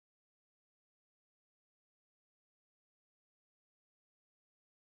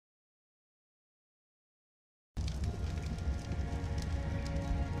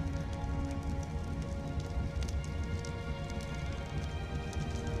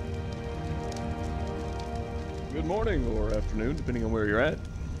Good morning or afternoon, depending on where you're at.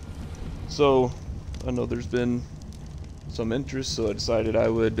 So, I know there's been some interest, so I decided I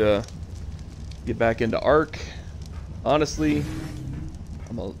would get back into Ark. Honestly,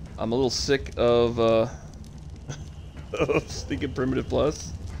 I'm a little sick of of stinking Primitive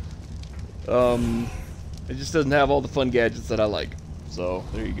Plus. It just doesn't have all the fun gadgets that I like. So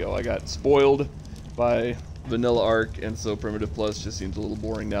there you go. I got spoiled by Vanilla Ark, and so Primitive Plus just seems a little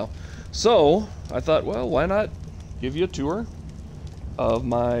boring now. So I thought, well, why not give you a tour of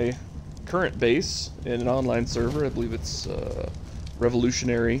my current base in an online server. I believe it's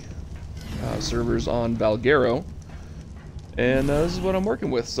Revolutionary servers on Valguero, and this is what I'm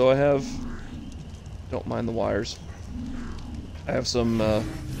working with. So I have, don't mind the wires, I have some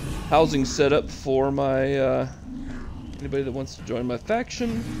housing set up for my anybody that wants to join my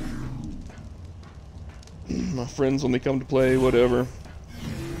faction, my friends when they come to play, whatever.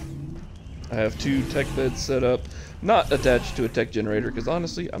 I have 2 tech beds set up, not attached to a tech generator, because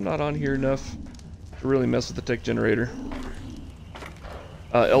honestly, I'm not on here enough to really mess with the tech generator.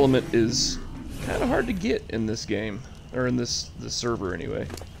 Element is kind of hard to get in this game, or in this server anyway.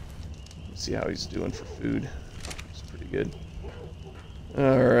 Let's see how he's doing for food. It's pretty good.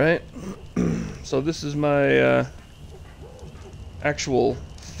 Alright, so this is my actual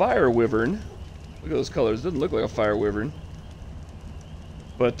fire wyvern. Look at those colors, it doesn't look like a fire wyvern.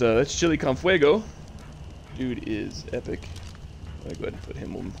 But that's Chili Con Fuego. Dude is epic. I'm gonna go ahead and put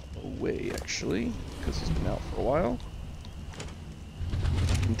him away, actually, because he's been out for a while.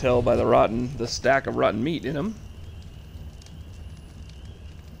 You can tell by the stack of rotten meat in him.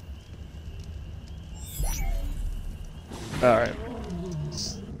 Alright.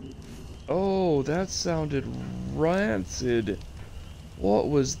 Oh, that sounded rancid. What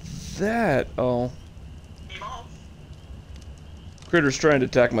was that? Oh. Critter's trying to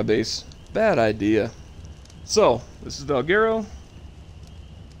attack my base. Bad idea. So, this is Valguero.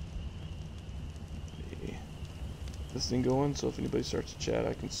 This thing going, so if anybody starts to chat,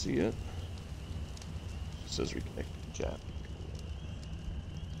 I can see it. It says reconnect to chat.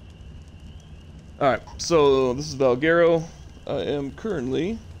 Alright, so this is Valguero. I am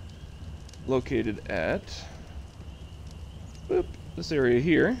currently located at this area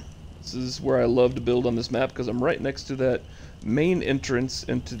here. This is where I love to build on this map because I'm right next to that main entrance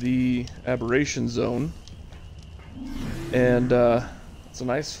into the aberration zone. And it's a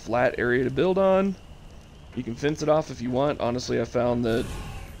nice flat area to build on. You can fence it off if you want. Honestly, I found that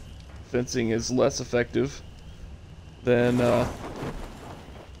fencing is less effective than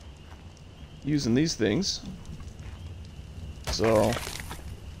using these things. So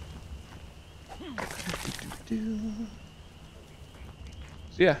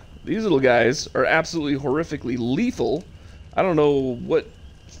yeah, these little guys are absolutely horrifically lethal. I don't know what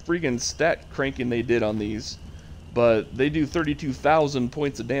freaking stat cranking they did on these, but they do 32,000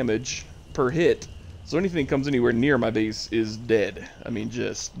 points of damage per hit. So anything that comes anywhere near my base is dead. I mean,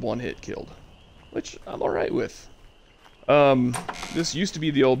 just one hit killed, which I'm alright with. This used to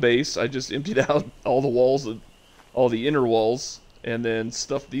be the old base. I just emptied out all the walls, all the inner walls, and then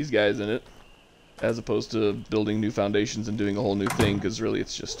stuffed these guys in it, as opposed to building new foundations and doing a whole new thing, because really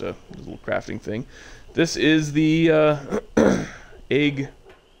it's just a little crafting thing. This is the egg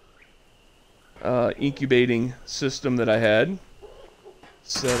incubating system that I had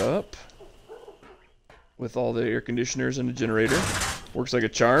set up with all the air conditioners and a generator. Works like a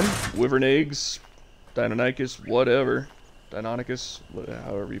charm. Wyvern eggs, Deinonychus, whatever. Deinonychus,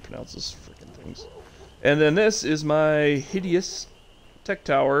 however you pronounce those freaking things. And then this is my hideous tech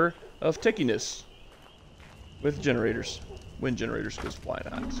tower of techiness with generators. Wind generators, because why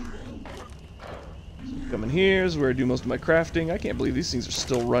not? So come in here is where I do most of my crafting. I can't believe these things are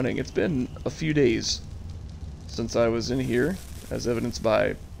still running. It's been a few days since I was in here, as evidenced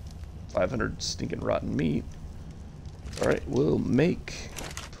by 500 stinking rotten meat. Alright, we'll make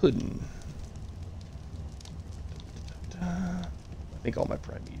pudding. I think all my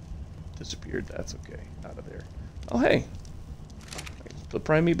prime meat disappeared. That's okay. Out of there. Oh, hey. I can put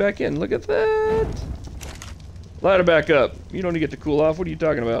prime meat back in. Look at that. Ladder back up. You don't need to get to cool off. What are you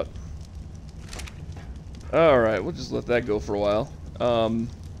talking about? Alright, we'll just let that go for a while.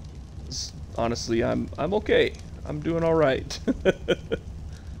 Honestly, I'm okay. I'm doing alright.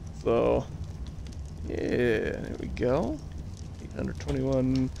 So, yeah, there we go.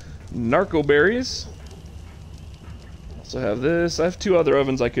 821 narco berries. Also have this. I have 2 other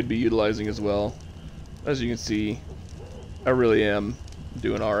ovens I could be utilizing as well. As you can see, I really am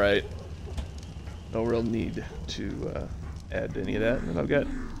doing alright. No real need to add any of that. And then I've got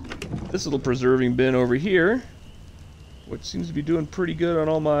this little preserving bin over here, which seems to be doing pretty good on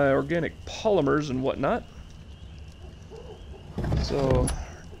all my organic polymers and whatnot. So,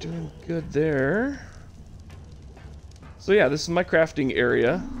 doing good there. So yeah, this is my crafting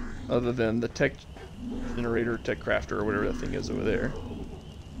area, other than the tech generator, tech crafter, or whatever that thing is over there.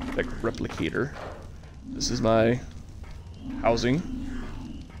 Tech replicator. This is my housing.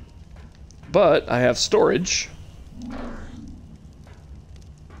 But I have storage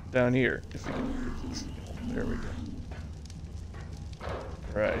down here. If we can get this, there we go.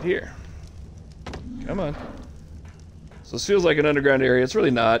 Right here. Come on. So this feels like an underground area. It's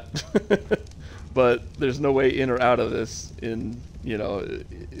really not. But there's no way in or out of this to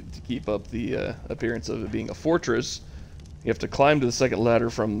keep up the appearance of it being a fortress. You have to climb to the second ladder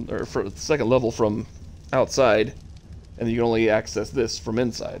the second level from outside, and you can only access this from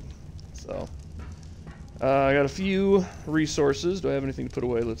inside. So I got a few resources. Do I have anything to put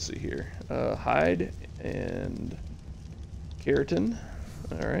away? Let's see here. Hide and keratin.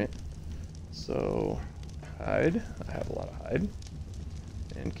 All right. So hide. I have a lot of hide.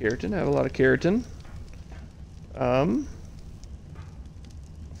 And keratin. I have a lot of keratin.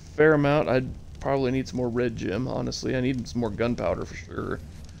 Fair amount. I'd probably need some more red gem, honestly. I need some more gunpowder for sure.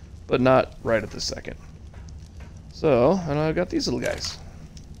 But not right at this second. So, and I've got these little guys.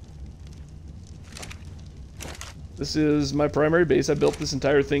 This is my primary base. I built this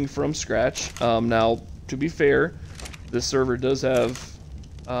entire thing from scratch. Now, to be fair, this server does have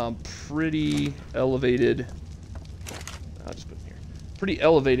pretty elevated... I'll just put it here. Pretty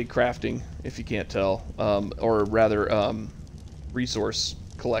elevated crafting, if you can't tell. Or rather, resource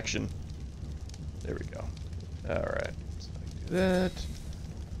collection. There we go. Alright. So I can do that.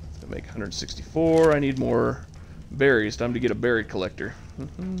 It's going to make 164. I need more berries. Time to get a berry collector. So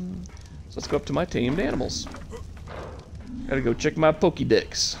let's go up to my tamed animals. Gotta go check my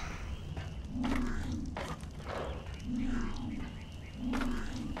Pokédex.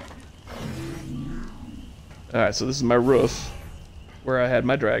 Alright, so this is my roof where I had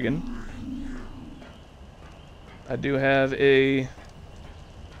my dragon. I do have a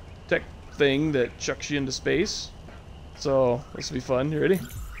tech thing that chucks you into space. So this will be fun. You ready?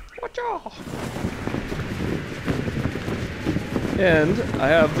 Watch out! And I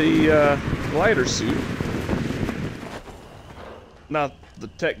have the glider suit. Not the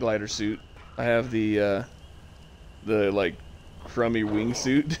tech glider suit. I have the like crummy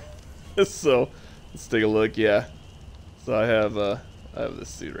wingsuit. So let's take a look. Yeah. So I have this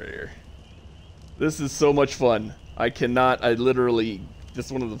suit right here. This is so much fun. I literally, this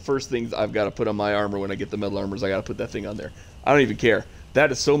is one of the first things I've got to put on my armor when I get the metal armors. I got to put that thing on there. I don't even care.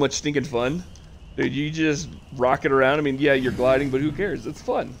 That is so much stinking fun. Dude, you just rock it around. I mean, yeah, you're gliding, but who cares? It's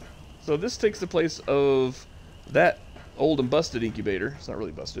fun. So this takes the place of that old and busted incubator. It's not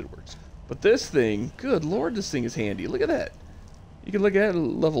really busted, it works. But this thing, good lord, this thing is handy. Look at that. You can look at it,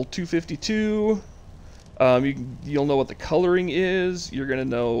 level 252. You'll know what the coloring is. You're gonna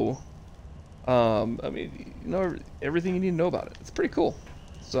know, I mean, you know everything you need to know about it. It's pretty cool.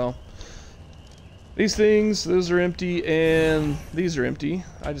 So these things, those are empty, and these are empty.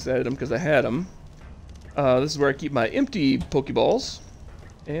 I just added them because I had them. This is where I keep my empty Pokeballs,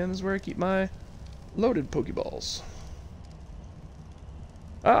 and this is where I keep my loaded Pokeballs.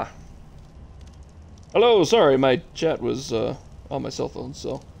 Ah. Hello, sorry, my chat was on my cell phone,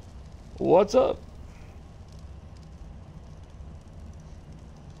 so what's up?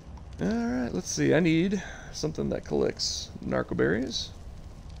 Alright, let's see. I need something that collects narcoberries.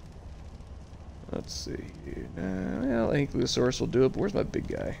 Let's see. Well, Ankylosaurus will do it, but where's my big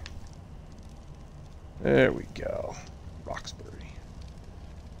guy? There we go. Roxbury.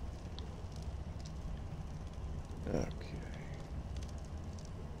 Okay.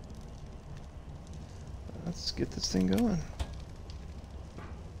 Let's get this thing going.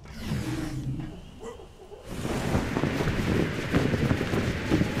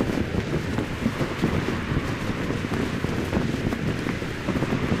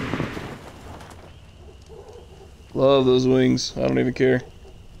 Love those wings. I don't even care.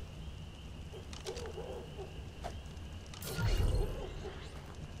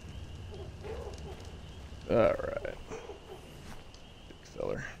 Alright. Big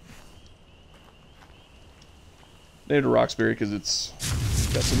feller. Named it Roxbury because it's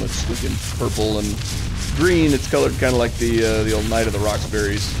got so much stinking purple and green. It's colored kind of like the old Night of the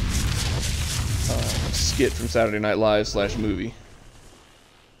Roxburies skit from Saturday Night Live / movie.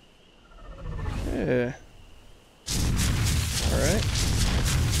 Yeah. Alright.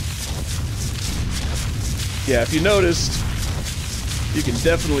 Yeah, if you noticed, you can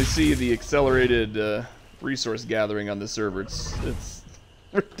definitely see the accelerated resource gathering on this server. It's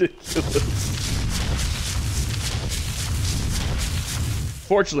ridiculous.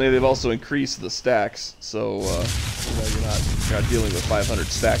 Fortunately, they've also increased the stacks, so You're not dealing with 500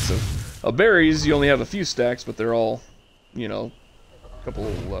 stacks of berries. You only have a few stacks, but they're all, you know, a couple,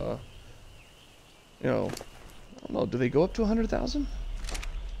 you know, I don't know. Do they go up to 100,000?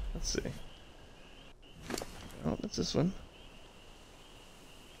 Let's see. Oh, that's this one.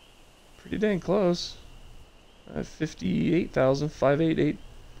 Pretty dang close. 58,588.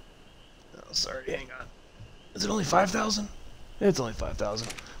 Oh, sorry, hang on. Is it only 5,000? It's only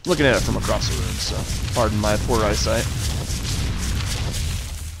 5,000. Looking at it from across the room, so pardon my poor eyesight.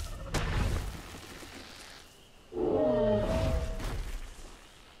 There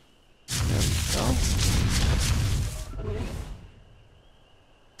we go.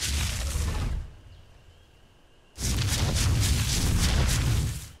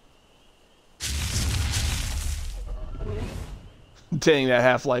 Dang, that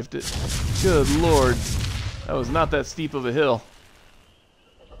half-lifed it. Good lord. That was not that steep of a hill.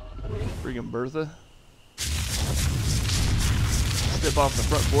 Freaking Bertha. Step off the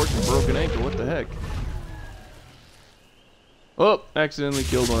front porch and broke an ankle. What the heck? Oh, accidentally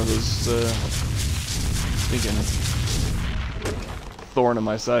killed one of those, thinking thorn in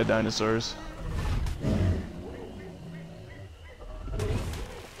my side dinosaurs.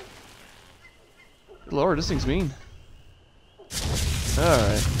 Good lord, this thing's mean.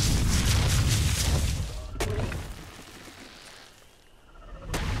 Alright.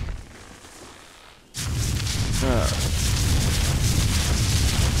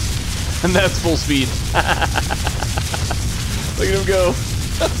 And that's full speed. Look at him go.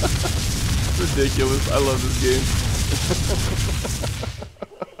 Ridiculous. I love this game.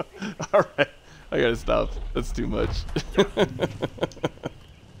 Alright. I gotta stop. That's too much.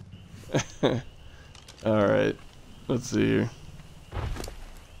 Alright. Let's see here.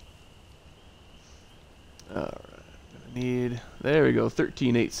 Alright. Gonna need. There we go.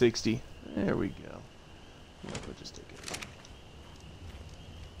 13,860. There we go. Just take it.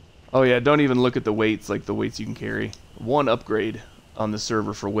 Oh yeah, don't even look at the weights, like the weights you can carry. One upgrade on the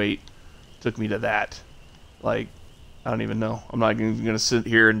server for weight took me to that. Like, I don't even know. I'm not even going to sit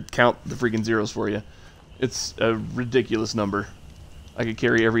here and count the freaking zeros for you. It's a ridiculous number. I could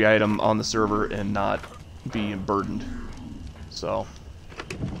carry every item on the server and not be burdened. So,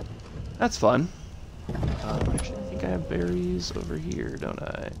 that's fun. Actually, I think I have berries over here, don't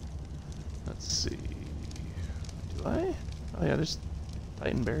I? Let's see. Do I? Oh yeah, there's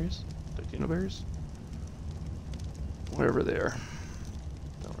Titan berries, Titano berries, whatever they are.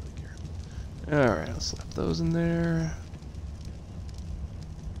 Don't really care. All right, I'll slap those in there.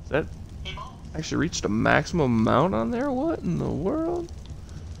 Is that actually reached a maximum amount on there? What in the world?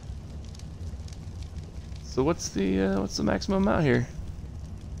 So what's the maximum amount here?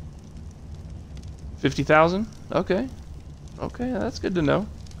 50,000? Okay. Okay, that's good to know.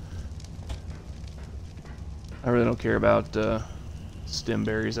 I really don't care about stem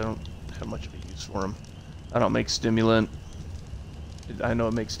berries. I don't have much of a use for them. I don't make stimulant. I know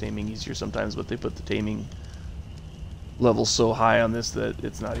it makes taming easier sometimes, but they put the taming level so high on this that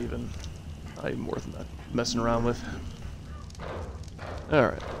it's not even worth messing around with.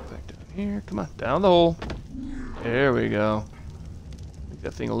 Alright, back down here. Come on, down the hole. There we go. Make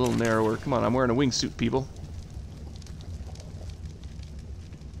that thing a little narrower. Come on, I'm wearing a wingsuit, people.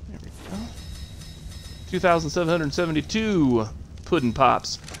 There we go. 2,772 pudding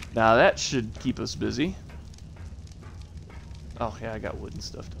pops. Now that should keep us busy. Oh yeah, I got wooden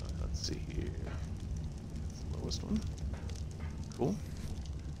stuff done. Let's see here. That's the lowest one. Cool.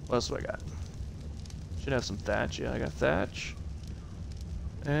 What else do I got? Should have some thatch. Yeah, I got thatch.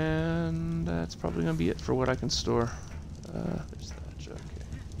 And that's probably gonna be it for what I can store. There's thatch. Okay.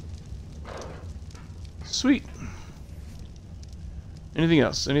 Sweet. Anything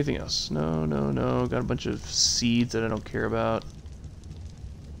else? Anything else? No, no, no. Got a bunch of seeds that I don't care about.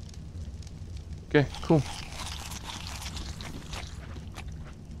 Okay, cool.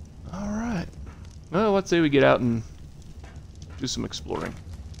 Alright. Well, let's say we get out and do some exploring.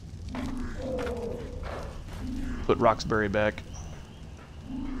 Put Roxbury back.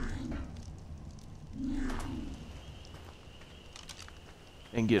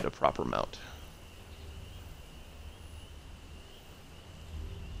 And get a proper mount.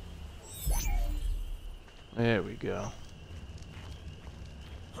 There we go.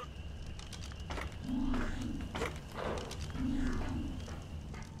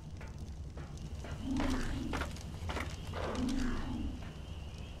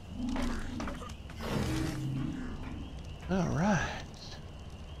 All right.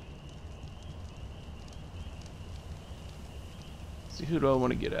 Let's see, who do I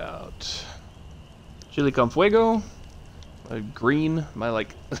want to get out? Chili con fuego. Green, my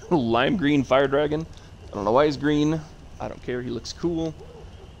like lime green fire dragon. I don't know why he's green. I don't care. He looks cool.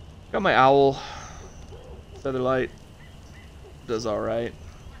 Got my owl. Featherlight. Does alright.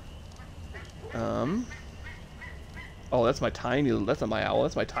 Oh, that's my tiny... That's not my owl.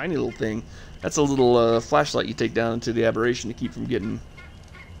 That's my tiny little thing. That's a little flashlight you take down into the aberration to keep from getting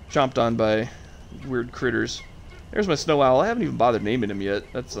chomped on by weird critters. There's my snow owl. I haven't even bothered naming him yet.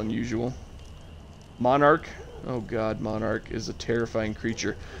 That's unusual. Monarch. Oh god, Monarch is a terrifying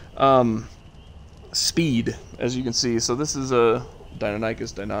creature. Speed, as you can see. So this is a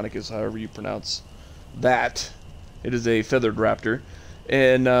Deinonychus, however you pronounce that. It is a feathered raptor.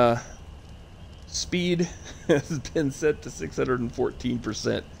 And speed has been set to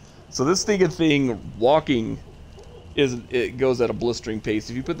 614%. So this thing walking it goes at a blistering pace.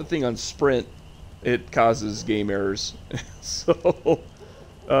 If you put the thing on sprint, it causes game errors. So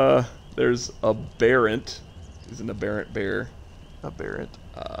there's a Aberrant. He's an Aberrant bear. Aberrant.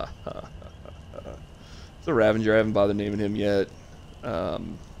 It's a Ravager. I haven't bothered naming him yet.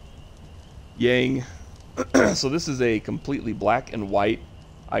 Yang. So this is a completely black and white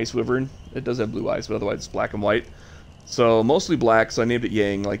ice wyvern. It does have blue eyes, but otherwise it's black and white. So mostly black, so I named it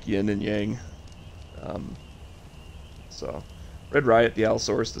Yang, like yin and yang. So Red Riot, the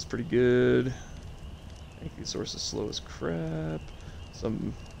Allosaurus, that's pretty good. Ankylosaurus is slow as crap.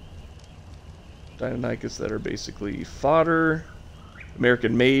 Some Deinonychus that are basically fodder.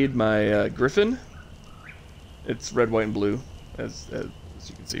 American Made, my Griffin. It's red, white, and blue, as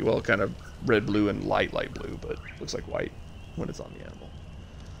you can see. Well, kind of red, blue, and light blue, but looks like white when it's on the animal.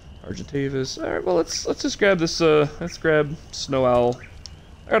 Argentavis. All right, well let's just grab this. Let's grab Snow Owl.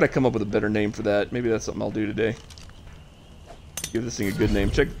 I gotta come up with a better name for that. Maybe that's something I'll do today. Give this thing a good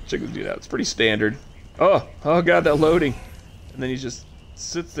name. Check the dude out. It's pretty standard. Oh god, that loading. And then he just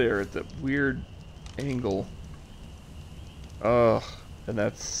sits there at that weird angle. Oh, and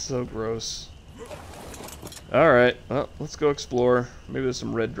that's so gross. Alright, well, let's go explore. Maybe there's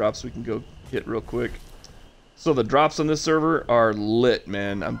some red drops we can go hit real quick. So the drops on this server are lit,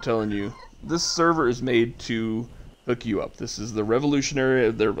 man. I'm telling you. This server is made to hook you up. This is the revolutionary,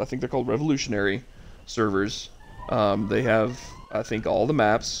 I think they're called revolutionary servers. They have, I think, all the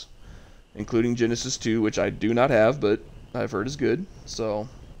maps, including Genesis 2, which I do not have, but I've heard is good. So,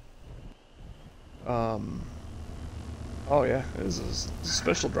 oh yeah, this is a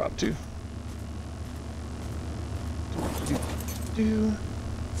special drop too.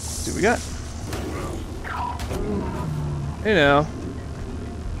 See what we got. Hey now.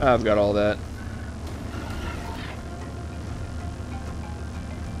 I've got all that.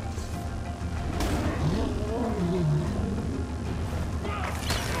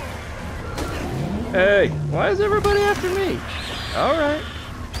 Hey, why is everybody after me? Alright.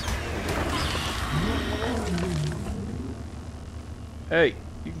 Hey,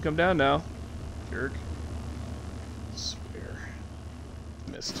 you can come down now, jerk. Swear.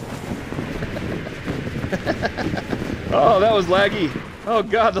 Missed. Oh, that was laggy. Oh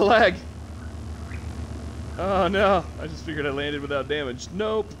god, the lag. Oh no, I just figured I landed without damage.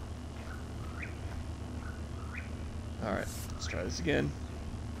 Nope. Alright, let's try this again.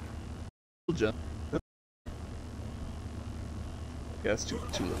 Jump. Yeah, that's too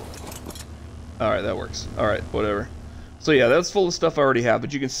little. Alright, that works. Alright, whatever. So yeah, that's full of stuff I already have,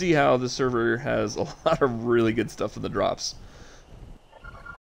 but you can see how the server has a lot of really good stuff in the drops.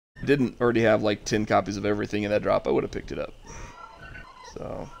 Didn't already have like 10 copies of everything in that drop, I would have picked it up.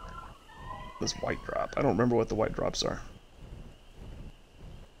 So, this white drop. I don't remember what the white drops are.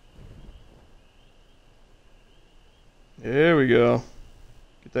 There we go.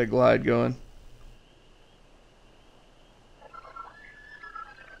 Get that glide going.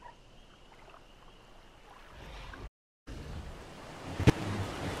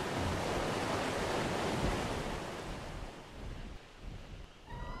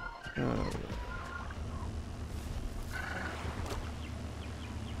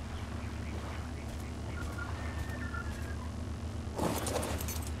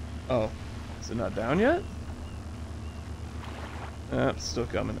 Oh, is it not down yet? It's still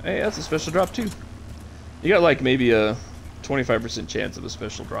coming. Hey, that's a special drop too. You got like maybe a 25% chance of a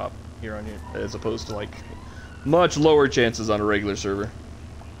special drop here on here, as opposed to like much lower chances on a regular server.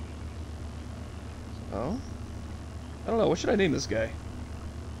 Oh, I don't know. What should I name this guy?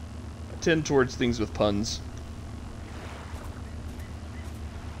 I tend towards things with puns.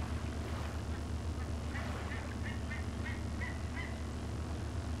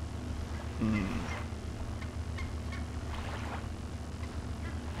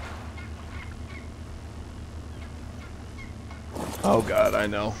 Oh god, I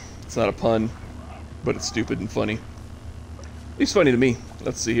know. It's not a pun, but it's stupid and funny. At least funny to me.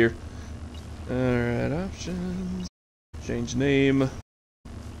 Let's see here. Alright, options. Change name.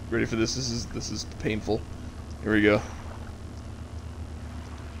 Ready for this? This is painful. Here we go.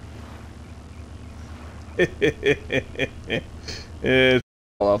 It's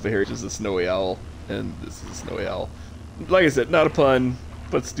all off of here. It's just a snowy owl, and this is a snowy owl. Like I said, not a pun,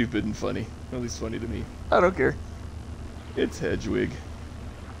 but stupid and funny. At least funny to me. I don't care. It's Hedgewig.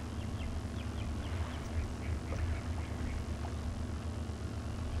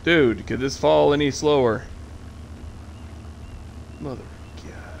 Dude, could this fall any slower? Mother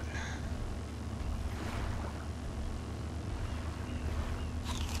God.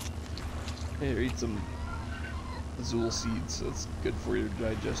 Here, eat some Azul seeds. That's good for your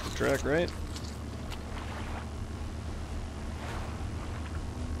digestive tract, right?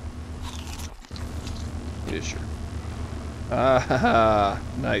 Yeah, sure. Ah,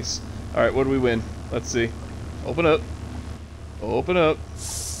 nice. Alright, what do we win? Let's see. Open up. Open up.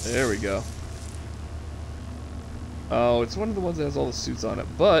 There we go. Oh, it's one of the ones that has all the suits on it,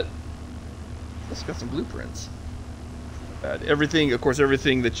 but it's got some blueprints. Bad. Everything, of course,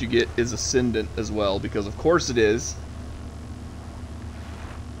 everything that you get is Ascendant as well, because of course it is.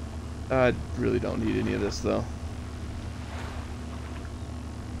 I really don't need any of this, though.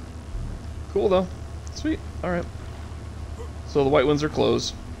 Cool, though. Sweet. Alright. So the white ones are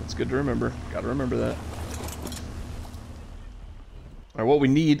closed. That's good to remember. Gotta remember that. Alright, what we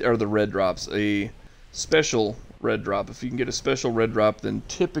need are the red drops. A special red drop. If you can get a special red drop, then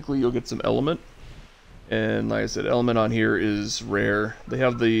typically you'll get some element. And like I said, element on here is rare. They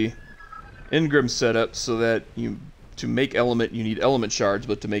have the engram set up so that to make element you need element shards,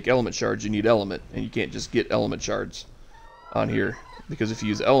 but to make element shards you need element, and you can't just get element shards on here, because if you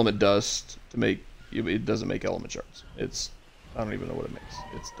use element dust to make it doesn't make element shards. I don't even know what it makes.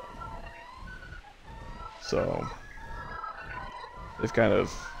 It's dumb. So they've kind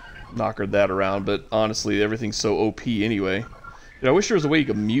of knockered that around, but honestly everything's so OP anyway. You know, I wish there was a way you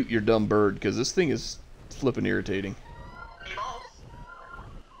could mute your dumb bird, because this thing is flipping irritating.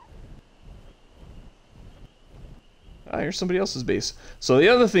 Ah, here's somebody else's base. So the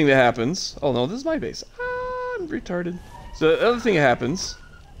other thing that happens... Oh no, this is my base. Ah, I'm retarded. So the other thing that happens...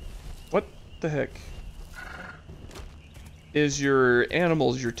 What the heck? Is your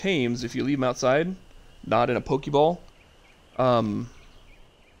animals, your tames, if you leave them outside, not in a Pokeball,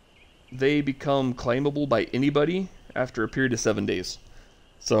 they become claimable by anybody after a period of 7 days.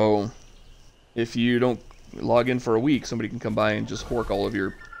 So if you don't log in for a week, somebody can come by and just hork all of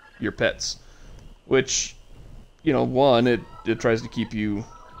your pets. Which, you know, one, it tries to keep you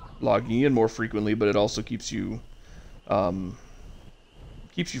logging in more frequently, but it also keeps you from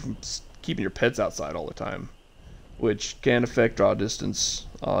keeping your pets outside all the time, which can affect draw distance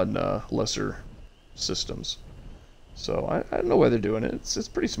on lesser systems. So I don't know why they're doing it. It's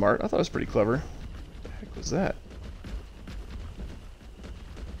pretty smart. I thought it was pretty clever. What the heck was that?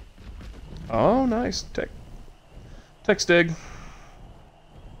 Oh, nice. Text egg.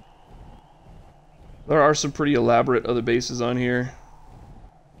 There are some pretty elaborate other bases on here.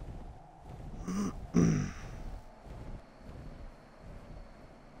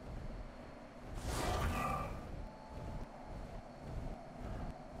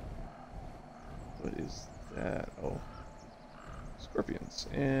 What is that? Oh. Scorpions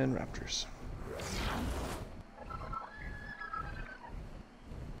and raptors.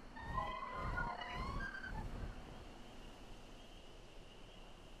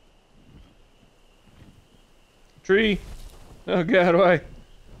 Tree! Oh god, why?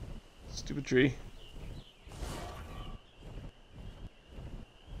 Stupid tree.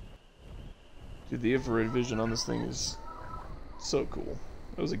 Dude, the infrared vision on this thing is so cool.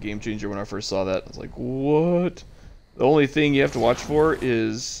 That was a game changer when I first saw that. I was like, what? The only thing you have to watch for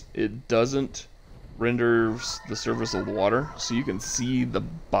is it doesn't render the surface of the water, so you can see the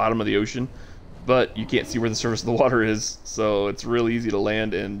bottom of the ocean, but you can't see where the surface of the water is, so it's real easy to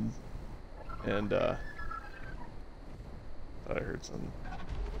land and I heard something.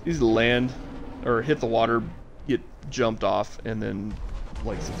 Easy to land or hit the water, get jumped off, and then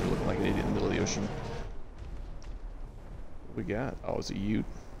like sit there looking like an idiot in the middle of the ocean. What we got? Oh, it's a Ute.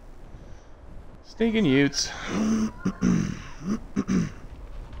 Stinking Utes. Oh,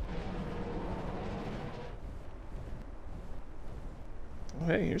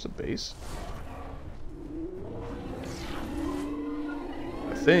 hey, here's a base.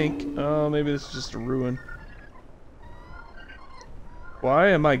 I think. Oh, maybe this is just a ruin. Why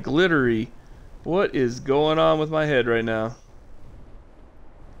am I glittery? What is going on with my head right now?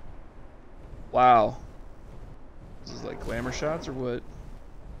 Wow. This is like glamour shots or what?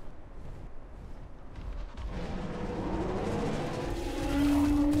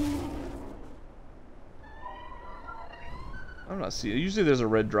 not seeing. Usually there's a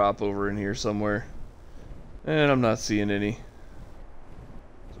red drop over in here somewhere, and I'm not seeing any.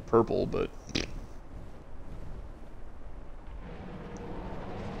 It's purple, but.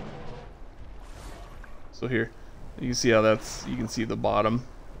 So here, you can see how that's. You can see the bottom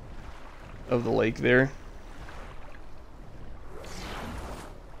of the lake there.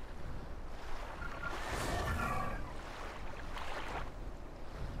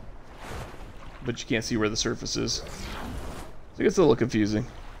 But you can't see where the surface is. So it gets a little confusing.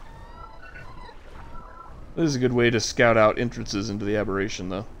 This is a good way to scout out entrances into the aberration,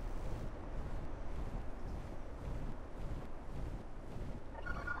 though.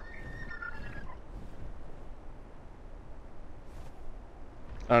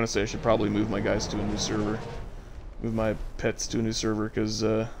 Honestly, I should probably move my guys to a new server. Move my pets to a new server, because,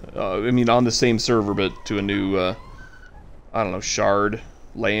 I mean, on the same server, but to a new, I don't know, shard,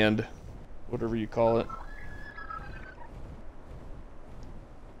 land, whatever you call it.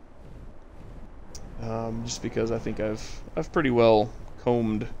 Just because I think I've pretty well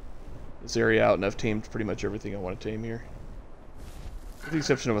combed this area out, and I've tamed pretty much everything I want to tame here. With the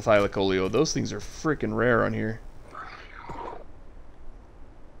exception of a Thylacoleo. Those things are freaking rare on here.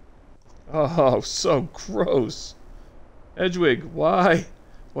 Oh, so gross. Edgewig, why?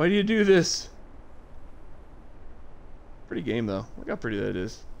 Why do you do this? Pretty game, though. Look how pretty that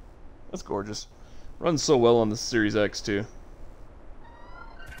is. That's gorgeous. Runs so well on the Series X, too.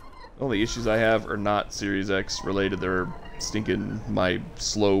 The only issues I have are not Series X related. They're stinking my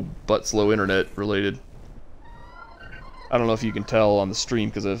slow internet related. I don't know if you can tell on the stream,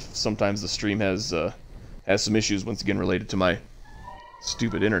 because sometimes the stream has some issues, once again, related to my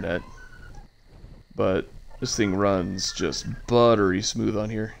stupid internet. But this thing runs just buttery smooth on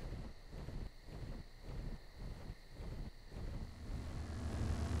here.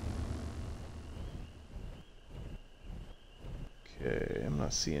 Okay, I'm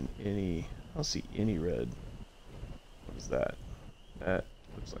not seeing any. I don't see any red. What is that? That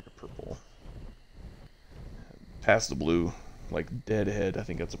looks like a purple. Past the blue, like deadhead. I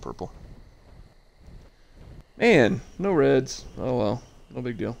think that's a purple. Man, no reds. Oh well, no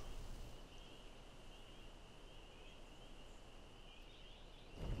big deal.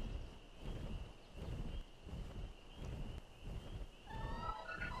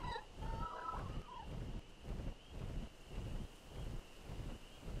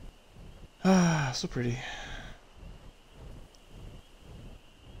 Ah, so pretty.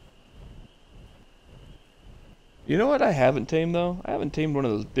 You know what I haven't tamed, though? I haven't tamed one of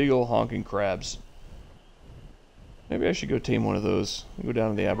those big old honking crabs. Maybe I should go tame one of those. Go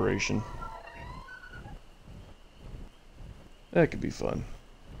down to the aberration. That could be fun.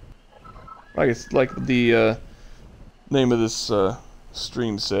 Like the name of this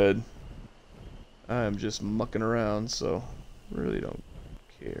stream said, I'm just mucking around, so really don't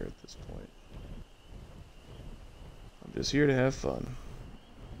care at this point. I'm just here to have fun.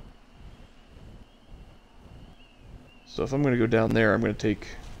 So if I'm going to go down there, I'm going to take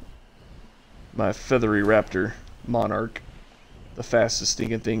my feathery raptor monarch, the fastest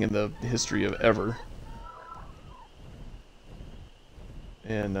stinking thing in the history of ever,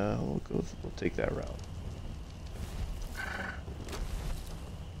 and we'll take that route.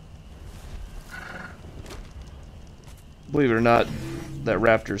 Believe it or not, that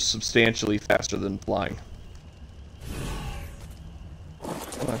raptor's substantially faster than flying.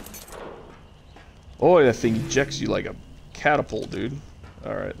 Come on. Oh, that thing ejects you like a catapult, dude.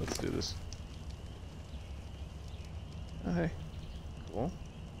 Alright, let's do this. Oh, hey. Cool.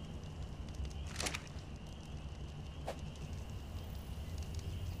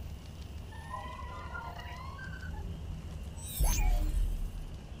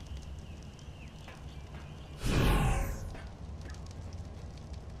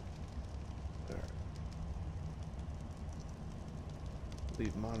 I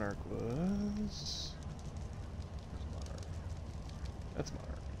believe Monarch was... Monarch. That's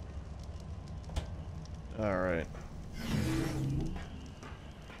Monarch. Alright.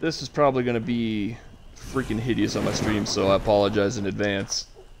 This is probably going to be freaking hideous on my stream, so I apologize in advance.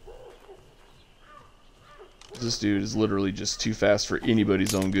 This dude is literally just too fast for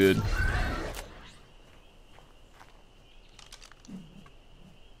anybody's own good.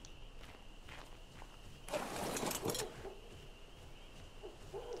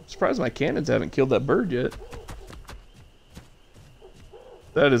 I'm surprised my cannons haven't killed that bird yet.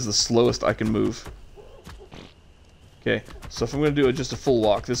 That is the slowest I can move. Okay, so if I'm going to do it just a full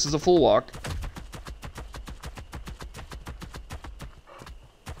walk, this is a full walk.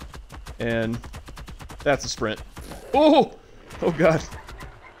 And that's a sprint. Oh! Oh god.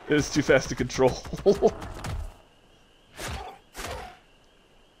 It is too fast to control.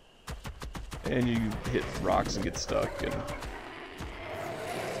 And you hit rocks and get stuck. And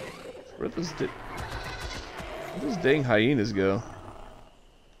where'd those dang hyenas go?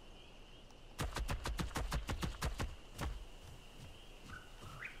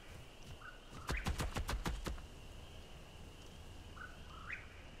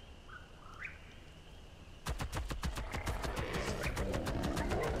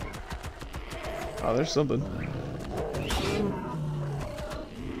 Oh, there's something.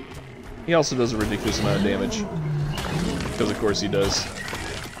 He also does a ridiculous amount of damage. Because of course he does.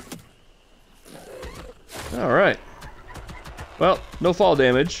 Alright. Well, no fall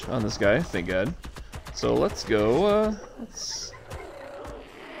damage on this guy, thank God. So let's go, let's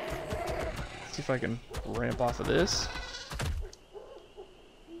see if I can ramp off of this.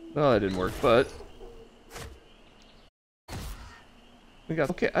 Oh, that didn't work, but we got,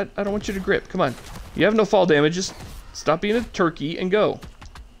 okay, I don't want you to grip, come on. You have no fall damage, just stop being a turkey and go.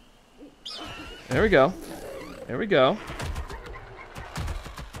 There we go. There we go.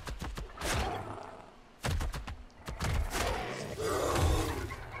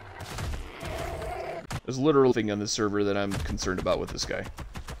 There's literally thing on this server that I'm concerned about with this guy.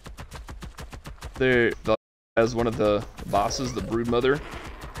 As one of the bosses, the broodmother,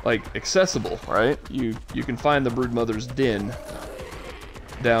 like accessible, right? You can find the broodmother's den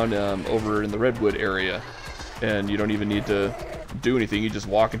down over in the redwood area, and you don't even need to do anything. You just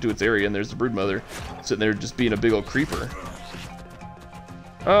walk into its area and there's the broodmother sitting there just being a big old creeper.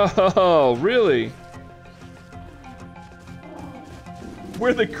 Oh, really?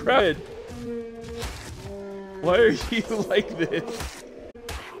 Where the crud? Why are you like this?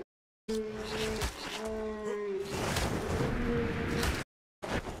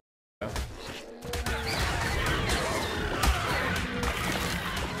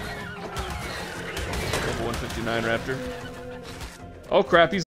 Level 159 raptor. Oh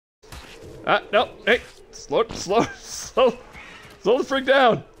crap, he's... Ah, no, hey! Slow the frick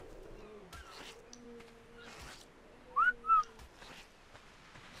down!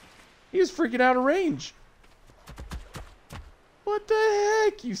 He's freaking out of range! What the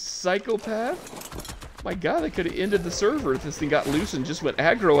heck, you psychopath? My god, that could have ended the server if this thing got loose and just went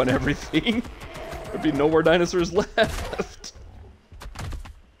aggro on everything. There'd be no more dinosaurs left.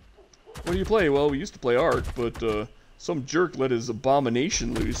 What do you play? Well, we used to play Ark, but some jerk let his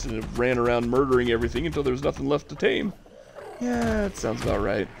abomination loose and it ran around murdering everything until there was nothing left to tame. Yeah, that sounds about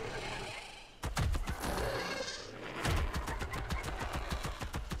right.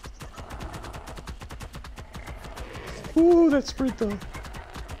 Ooh, that sprint though.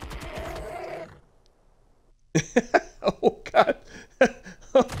 Oh god.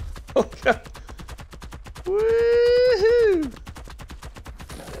 Oh god. Woohoo!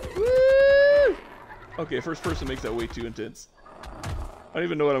 Woo! Okay, first person makes that way too intense. I don't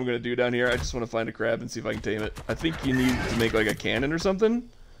even know what I'm gonna do down here. I just want to find a crab and see if I can tame it. I think you need to make like a cannon or something.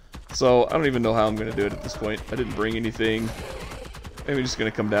 So I don't even know how I'm gonna do it at this point. I didn't bring anything. Maybe I'm just gonna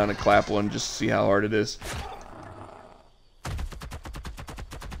come down and clap one just to see how hard it is.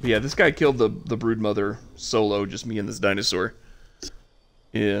 But yeah, this guy killed the broodmother solo, just me and this dinosaur,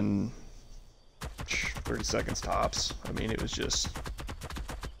 in 30 seconds tops. I mean, it was just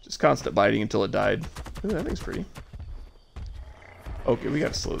constant biting until it died. Ooh, that thing's pretty. Okay, we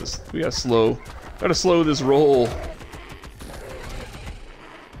gotta slow this. We gotta slow this roll.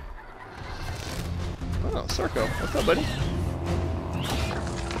 Oh, Sarko, what's up, buddy?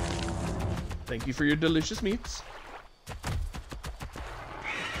 Thank you for your delicious meats.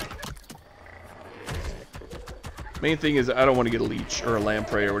 Main thing is I don't want to get a leech or a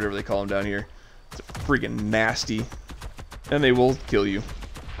lamprey or whatever they call them down here. It's freaking nasty, and they will kill you.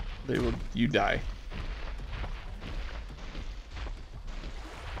 They will. You die.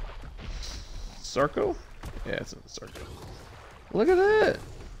 Sarko? Yeah, it's a Sarko. Look at that.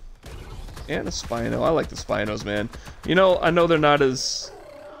 And a Spino. I like the Spinos, man. You know, I know they're not as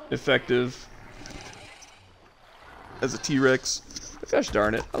effective as a T-Rex, but gosh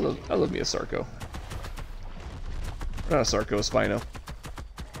darn it, I love me a Sarko. Not a Sarko, a Spino.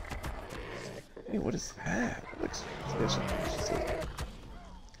 Hey, what is that? It looks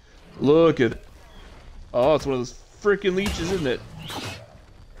look at it. Oh, it's one of those freaking leeches, isn't it?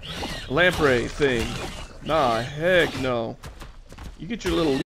 Lamprey thing. Nah, heck no. You get your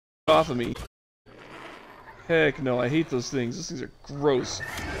little leech off of me. Heck no, I hate those things. Those things are gross.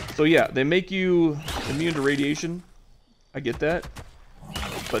 So yeah, they make you immune to radiation. I get that.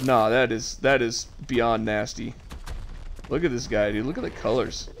 But nah, that is beyond nasty. Look at this guy, dude. Look at the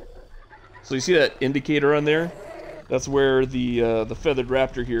colors. So you see that indicator on there? That's where the feathered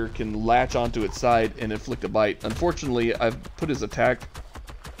raptor here can latch onto its side and inflict a bite. Unfortunately, I've put his attack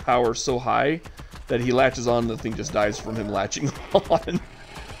power so high that he latches on and the thing just dies from him latching on.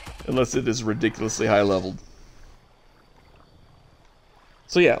 Unless it is ridiculously high leveled.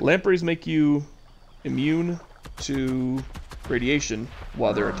 So yeah, lampreys make you immune to radiation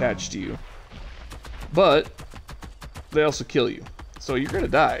while they're attached to you. But they also kill you. So you're gonna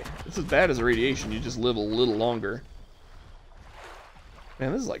die. It's as bad as a radiation, you just live a little longer.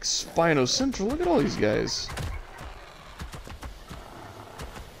 Man, this is like Spino Central. Look at all these guys.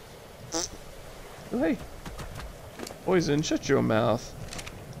 Oh, hey. Poison, shut your mouth.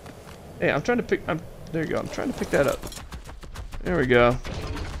 Hey, I'm trying to pick... there you go, I'm trying to pick that up. There we go.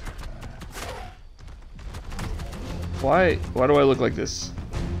 Why do I look like this?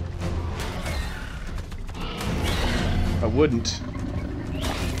 I wouldn't.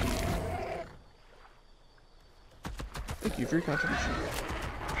 Thank you for your contribution.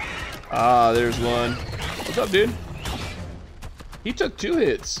 Ah, there's one. What's up, dude? He took 2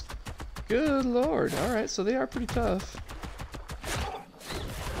 hits. Good lord. Alright, so they are pretty tough.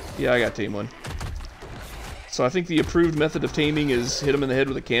 Yeah, I got tame one. So I think the approved method of taming is hit him in the head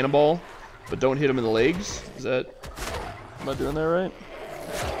with a cannonball, but don't hit him in the legs. Is that... am I doing that right?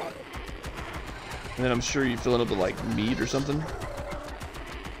 And then I'm sure you fill it up with like meat or something.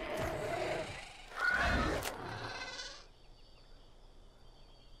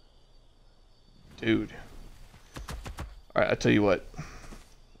 Dude. Alright, I tell you what.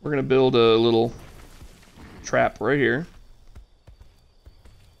 We're gonna build a little trap right here.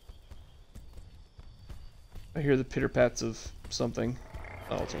 I hear the pitter-pats of something.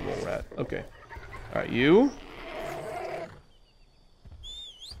 Oh, it's a roll rat. Okay. Alright, you.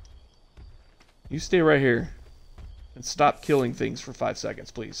 You stay right here. And stop killing things for 5 seconds,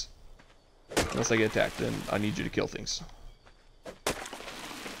 please. Unless I get attacked, then I need you to kill things.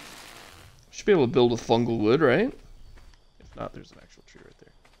 Should be able to build with fungal wood, right? If not, there's an actual tree right there.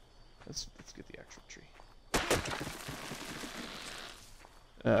 Let's get the actual tree.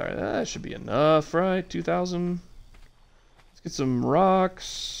 Alright, that should be enough, right? 2,000. Let's get some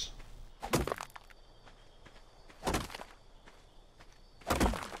rocks.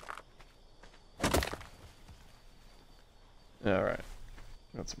 Alright.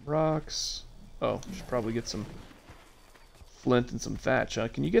 Got some rocks. Oh, should probably get some flint and some thatch, huh?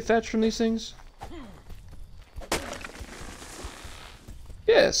 Can you get thatch from these things?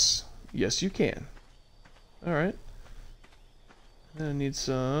 Yes! Yes, you can. Alright. I need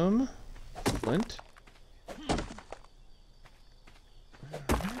some flint.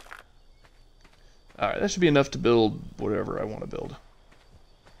 Alright, that should be enough to build whatever I want to build.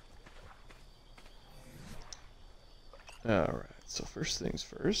 Alright, so first things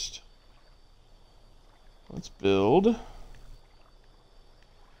first. Let's build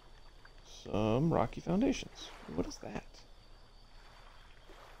some rocky foundations. What is that?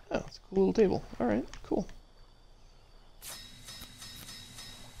 Oh, it's a cool little table. Alright, cool.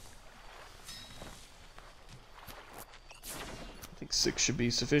 I think 6 should be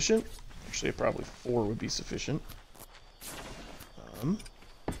sufficient. Actually, probably 4 would be sufficient.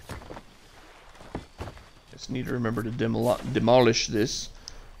 Just need to remember to demolish this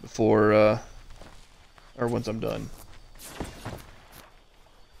before, or once I'm done.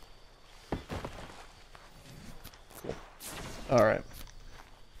 Cool. Alright.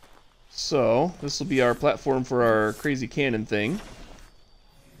 So, this will be our platform for our crazy cannon thing.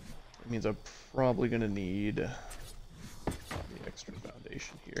 That means I'm probably going to need the extra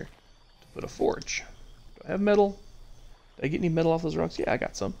foundation here to put a forge. Do I have metal? Did I get any metal off those rocks? Yeah, I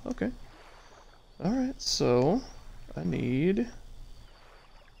got some. Okay. Alright, so I need...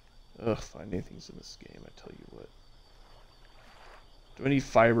 finding things in this game, I tell you what. Do I need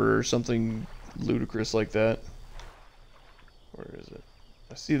fiber or something ludicrous like that? Where is it?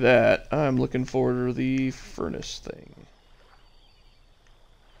 I see that. I'm looking for the furnace thing.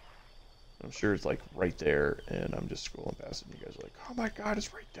 I'm sure it's like right there, and I'm just scrolling past it, and you guys are like, oh my god,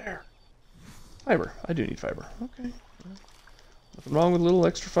 it's right there. Fiber. I do need fiber. Okay. Nothing wrong with a little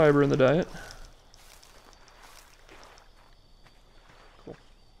extra fiber in the diet. Cool.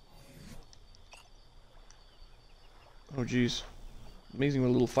 Oh geez. Amazing what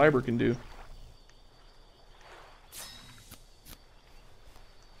a little fiber can do.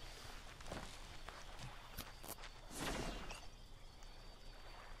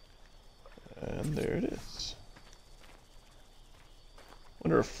 And there it is.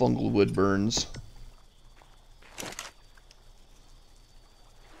 Wonder if fungal wood burns.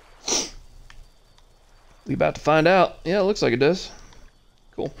 We about to find out. Yeah, it looks like it does.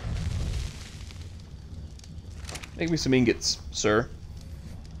 Cool. Make me some ingots, sir.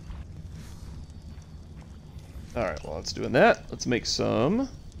 Alright, while it's doing that, let's make some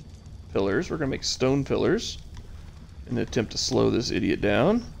pillars. We're gonna make stone pillars in an attempt to slow this idiot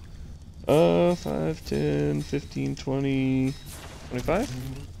down. 5, 10, 15, 20, 25.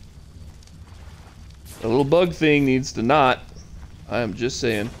 The little bug thing needs to not. I am just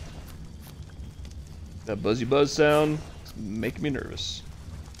saying. That buzzy buzz sound is making me nervous.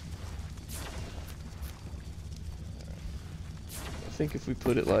 I think if we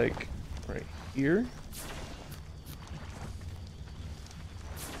put it like right here.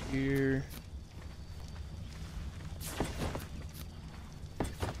 Here.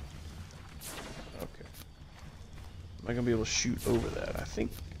 Okay. Am I gonna be able to shoot over that? I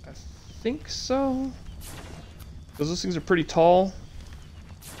think so. Because those things are pretty tall.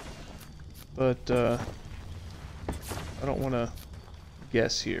 But I don't want to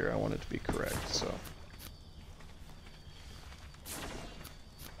guess here. I want it to be correct, so.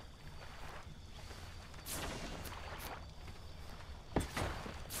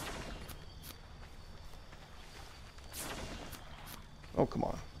 Oh, come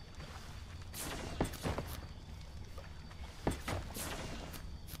on.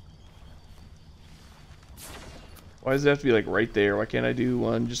 Why does it have to be like right there? Why can't I do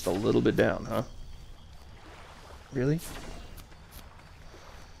one just a little bit down, huh? Really?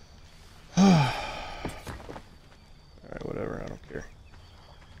 Alright, whatever, I don't care.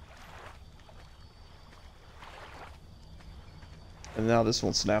 And now this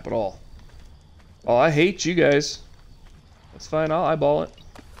won't snap at all. Oh, I hate you guys. That's fine, I'll eyeball it.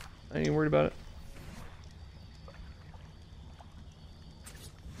 I ain't even worried about it.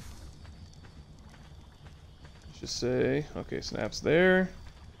 Just say, okay, snaps there.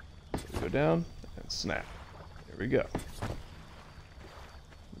 So we go down and snap. There we go. We'll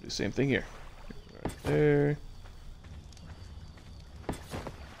do the same thing here. Right there.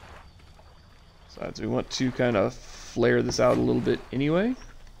 Besides, we want to kind of flare this out a little bit anyway,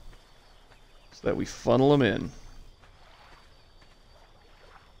 so that we funnel them in.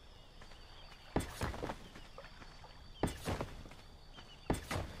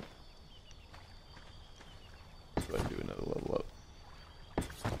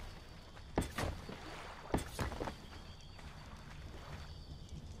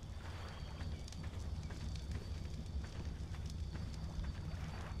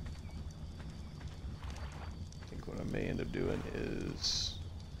 May end up doing is,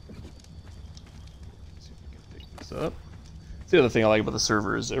 let's see if we can pick this up. The other thing I like about the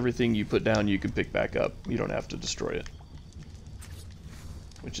server is everything you put down you can pick back up. You don't have to destroy it,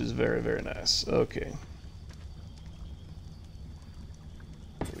 which is very, very nice. Okay,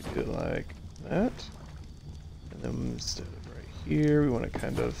 we do it like that, and then instead of right here, we want to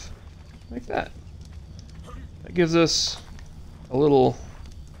kind of like that. That gives us a little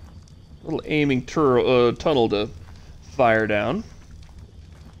aiming tunnel to fire down.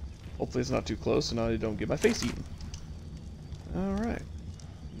 Hopefully it's not too close so now I don't get my face eaten. Alright.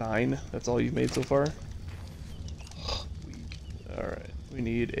 9. That's all you've made so far? Weak. Alright. We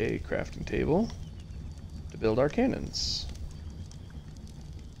need a crafting table to build our cannons.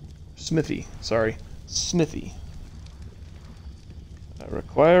 Smithy. Sorry. Smithy. I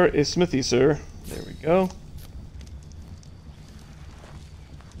require a smithy, sir. There we go.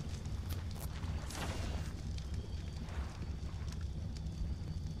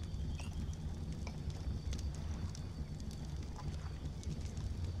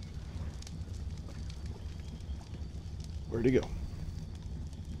 Where'd he go?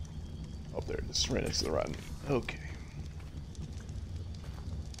 Oh, there it is, right next to the rotten. Okay.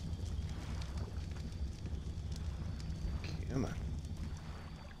 Come on.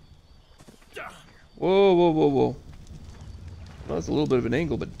 Whoa, whoa, whoa, whoa. Well, that's a little bit of an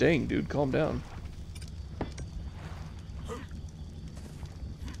angle, but dang, dude, calm down.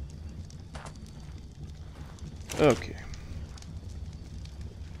 Okay.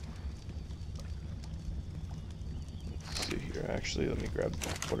 Actually, let me grab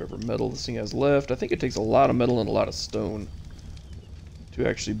whatever metal this thing has left. I think it takes a lot of metal and a lot of stone to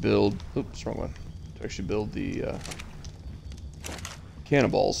actually build. Oops, wrong one. To actually build the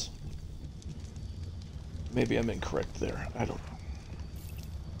cannonballs. Maybe I'm incorrect there. I don't know.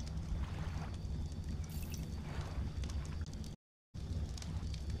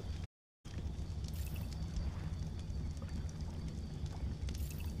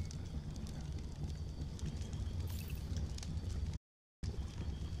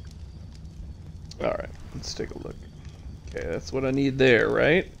 Alright, let's take a look. Okay, that's what I need there,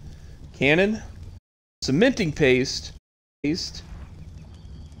 right? Cannon. Cementing paste.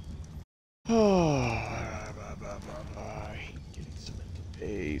 Oh, I hate getting cementing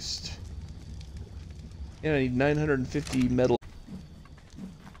paste. And I need 950 metal.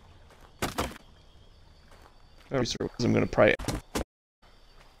 I'm gonna probably.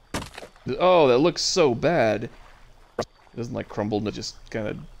 Oh, that looks so bad. It doesn't like crumble and it just kind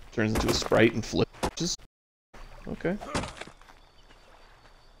of turns into a sprite and flips. Okay.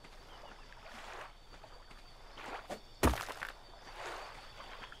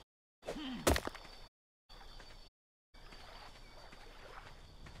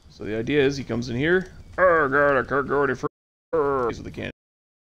 So the idea is he comes in here. Oh god, I can't go any further. These are the cans.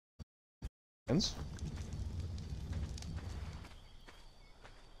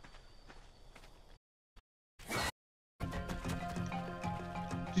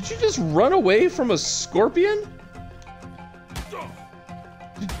 Did you just run away from a scorpion?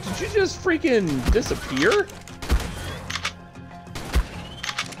 Did you just freaking disappear?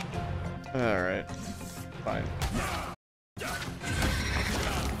 Alright. Fine.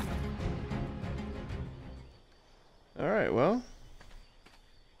 Alright, well.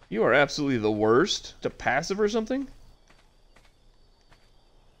 You are absolutely the worst. To passive or something?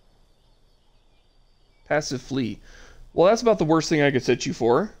 Passive flee. Well, that's about the worst thing I could set you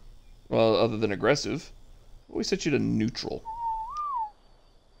for. Well, other than aggressive. We set you to neutral.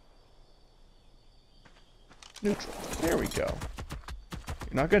 Neutral. There we go.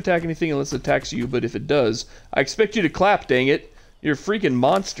 You're not going to attack anything unless it attacks you, but if it does, I expect you to clap, dang it. You're a freaking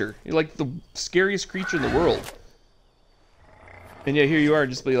monster. You're like the scariest creature in the world. And yet here you are,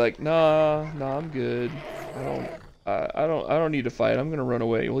 just be like, nah, I'm good. I don't need to fight. I'm gonna run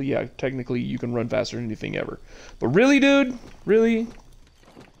away. Well, yeah, technically you can run faster than anything ever. But really, dude? Really?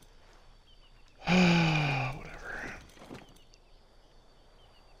 Whatever.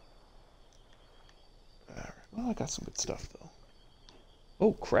 Alright, well, I got some good stuff, though.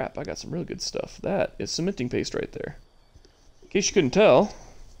 Oh, crap, I got some real good stuff. That is cementing paste right there. In case you couldn't tell,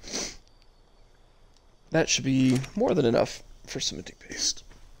 that should be more than enough for cementing paste.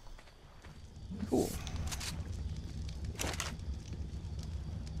 Cool.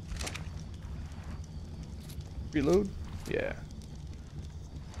 Reload? Yeah.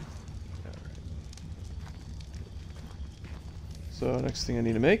 Alright. So next thing I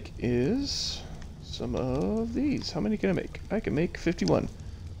need to make is some of these. How many can I make? I can make 51.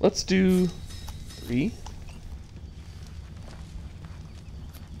 Let's do 3.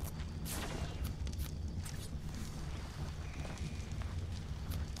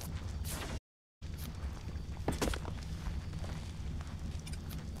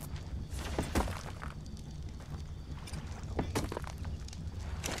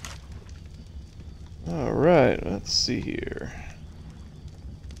 Alright, let's see here.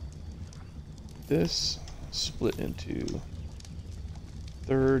 This split into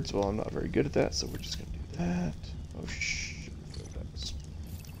thirds. Well, I'm not very good at that, so we're just going to do that. Oh, shit. That was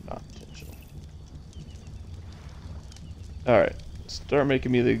not intentional. Alright, start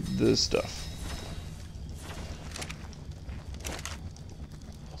making me the stuff.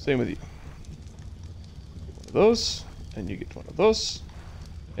 Same with you. One of those, and you get one of those,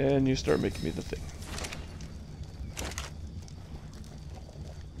 and you start making me the thing.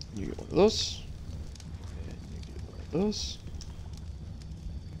 You get one of those, and you get one of those,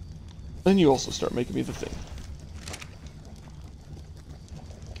 and you also start making me the thing.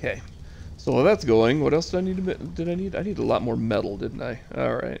 Okay, so while that's going, what else did I need? I need a lot more metal, didn't I?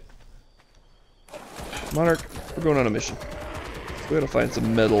 All right, Monarch, we're going on a mission. We gotta find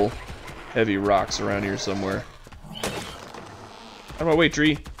some metal, heavy rocks around here somewhere. Out of my way,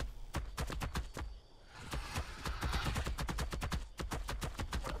 tree.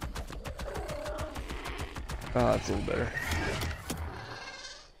 Ah, that's a little better.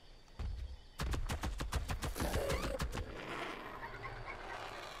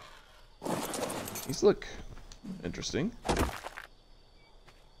 These look interesting.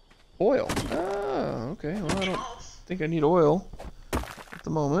 Oil. Ah, okay. Well, I don't think I need oil at the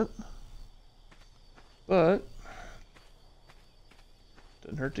moment. But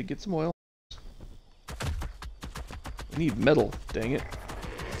doesn't hurt to get some oil. I need metal, dang it.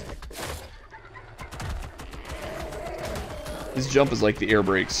 His jump is like the air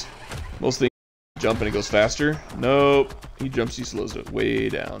brakes. Most things jump and it goes faster. Nope. He jumps, he slows it way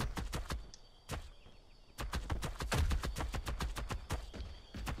down.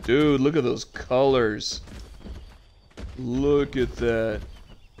 Dude, look at those colors. Look at that.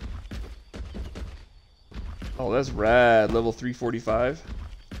 Oh, that's rad. Level 345.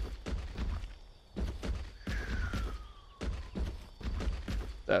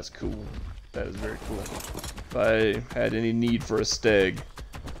 That's cool. That is very cool. If I had any need for a steg,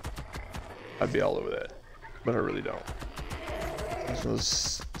 I'd be all over that. But I really don't.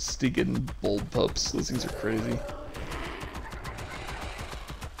 Those stinking bulb pups. Those things are crazy.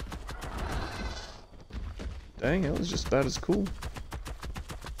 Dang, that was just about as cool.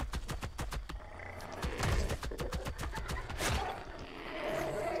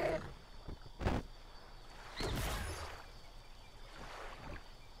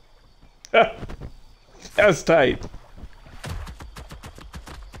 That's tight.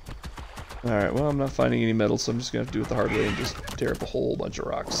 Alright, well, I'm not finding any metal, so I'm just gonna have to do it the hard way and just tear up a whole bunch of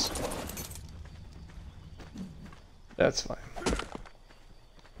rocks. That's fine.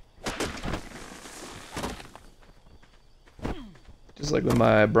 Just like with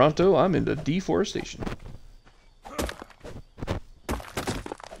my Bronto, I'm into deforestation.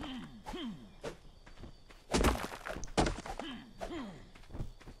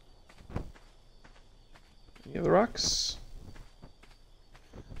 Any other rocks?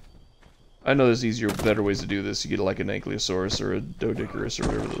 I know there's easier, better ways to do this. You get like an Ankylosaurus or a Dodicarus or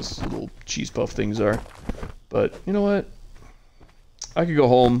whatever those little cheese puff things are. But, you know what? I could go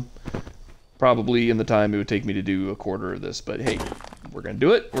home probably in the time it would take me to do a quarter of this. But hey, we're going to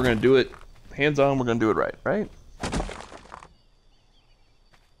do it. We're going to do it hands on. We're going to do it right, right?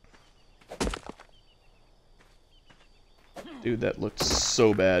 Dude, that looked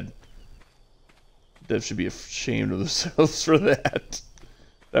so bad. Devs should be ashamed of themselves for that.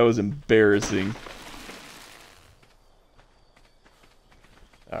 That was embarrassing.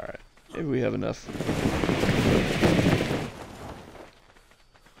 Alright, maybe we have enough.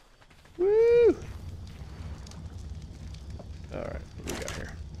 Woo! Alright, what do we got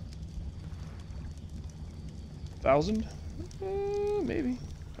here? 1,000? Maybe.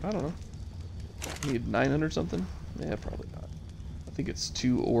 I don't know. Need 900 something? Yeah, probably not. I think it's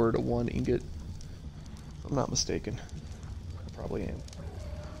 2 ore to 1 ingot. If I'm not mistaken. I probably am.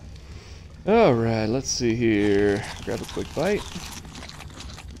 Alright, let's see here. Grab a quick bite.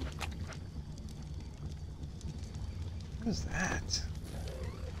 What is that?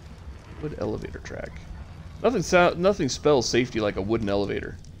 Wood elevator track. Nothing spells safety like a wooden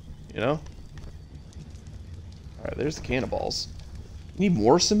elevator. You know? Alright, there's the cannonballs. Need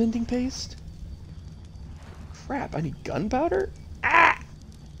more cementing paste? Crap, I need gunpowder? Ah!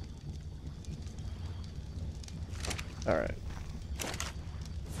 Alright.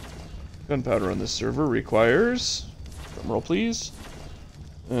 Gunpowder on this server requires... Drumroll, please.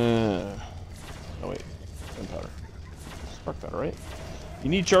 Oh, wait. Gunpowder. Spark powder, right? You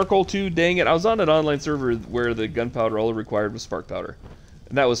need charcoal too? Dang it. I was on an online server where the gunpowder all it required was spark powder.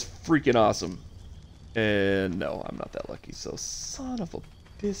 And that was freaking awesome. And no, I'm not that lucky. So, son of a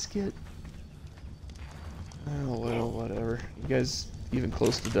biscuit. Oh, well, whatever. You guys even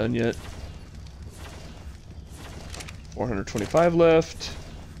close to done yet? 425 left.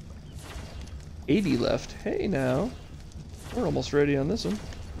 80 left. Hey, now. We're almost ready on this one.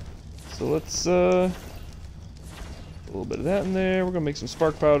 So let's, a little bit of that in there. We're going to make some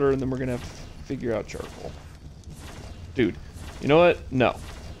spark powder, and then we're going to have to figure out charcoal. Dude, you know what? No.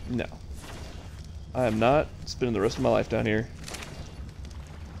 No. I am not spending the rest of my life down here.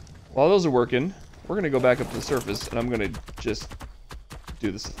 While those are working, we're going to go back up to the surface, and I'm going to just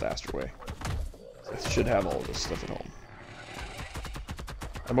do this the faster way. I should have all of this stuff at home.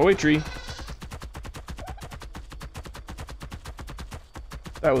 On my way, tree.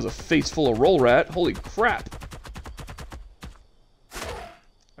 That was a face full of roll rat. Holy crap. Out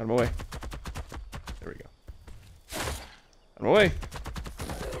of my way. There we go. Out of my way.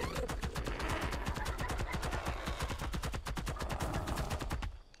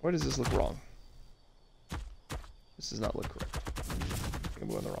 Why does this look wrong? This does not look correct. I think I'm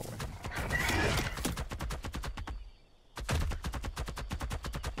going the wrong way.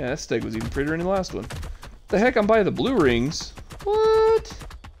 Yeah, that steg was even prettier than the last one. The heck, I'm by the blue rings. What?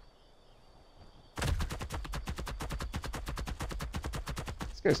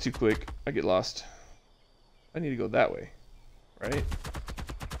 This guy's too quick. I get lost. I need to go that way, right?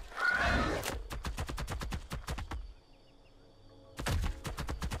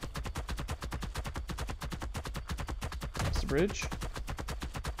 That's the bridge.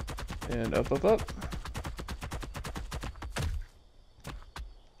 And up, up, up.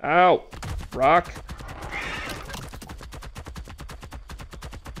 Ow! Rock!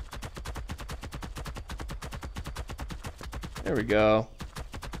 There we go.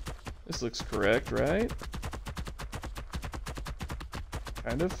 This looks correct, right?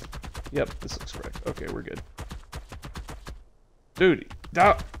 Kind of. Yep, this looks correct. Okay, we're good. Dude,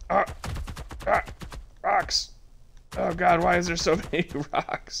 rocks! Oh god, why is there so many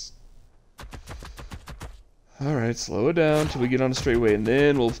rocks? Alright, slow it down till we get on a straightaway, and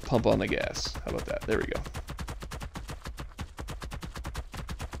then we'll pump on the gas. How about that? There we go.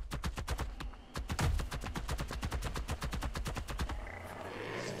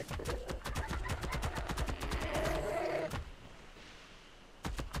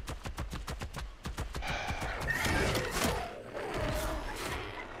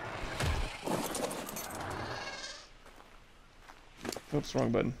 Oops,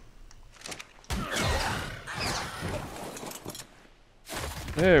 wrong button.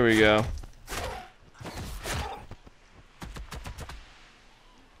 There we go.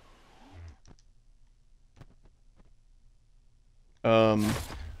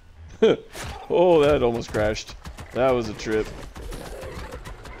 Oh, that almost crashed. That was a trip.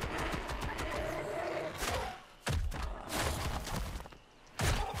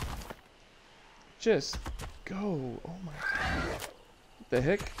 Just go. Oh my God. What the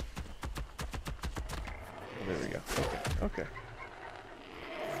heck? Oh, there we go. Okay, okay.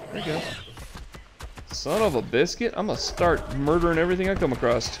 There we go. Son of a biscuit. I'm gonna start murdering everything I come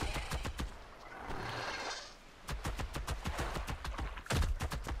across.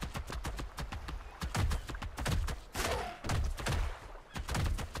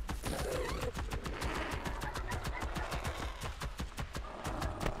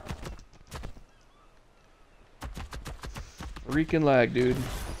 Freaking lag, dude.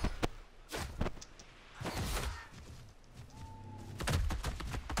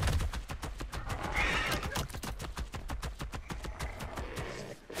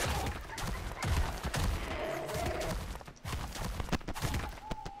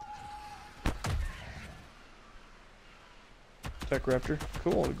 Tech Raptor.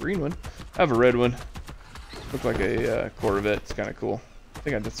 Cool, the green one. I have a red one. Look like a Corvette. It's kind of cool. I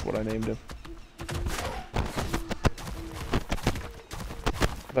think that's what I named him.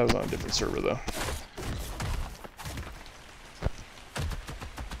 That was on a different server, though.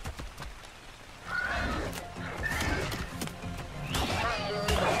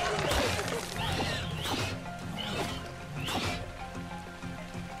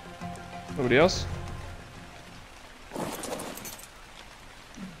 Nobody else?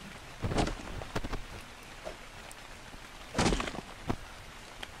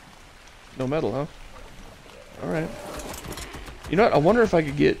 No metal, huh? Alright. You know what? I wonder if I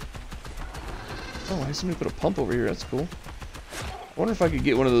could get... Oh, I somebody put a pump over here. That's cool. I wonder if I could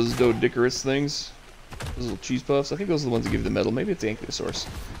get one of those Dodicarus things. Those little cheese puffs. I think those are the ones that give you the metal. Maybe it's the Ankylosaurus.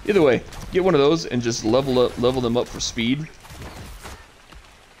 Either way, get one of those and just level them up for speed.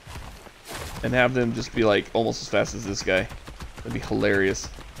 And have them just be like almost as fast as this guy. That'd be hilarious.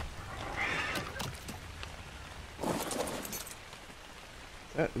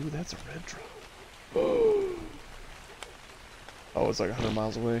 Ooh, that's a red drop. Oh, it's like 100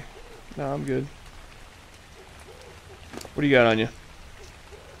 miles away. No, I'm good. What do you got on you?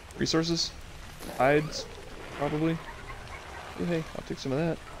 Resources? Hides? Probably. Ooh, hey, I'll take some of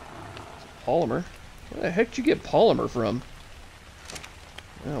that. Polymer. Where the heck did you get polymer from?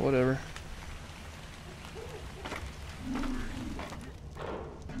 Oh, whatever.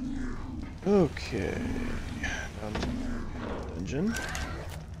 Okay. Down to our dungeon.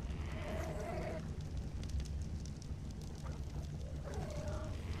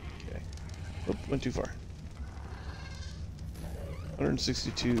 Okay. Oop, went too far.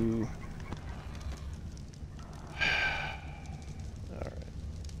 162. Alright.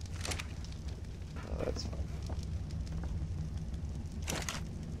 Oh, that's fine.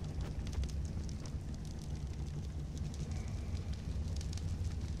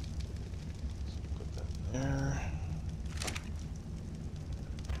 Put that there.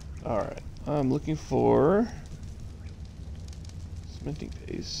 Alright. I'm looking for cementing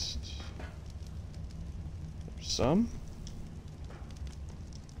paste. There's some.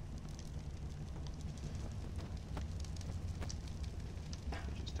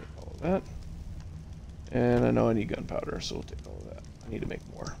 That. And I know I need gunpowder, so we'll take all of that. I need to make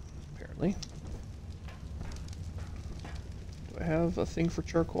more, apparently. Do I have a thing for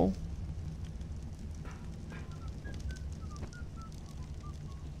charcoal?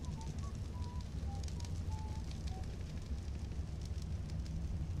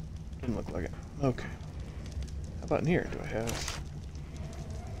 Didn't look like it. Okay. How about in here? Do I have...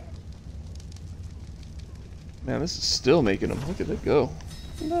 Man, this is still making them. Look at that go.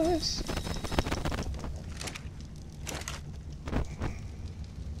 Nice.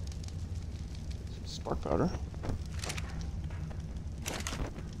 Some spark powder. I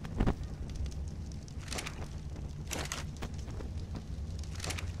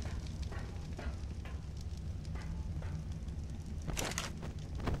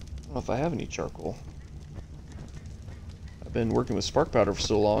don't know if I have any charcoal. I've been working with spark powder for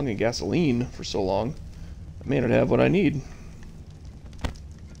so long and gasoline for so long. I may not have what I need.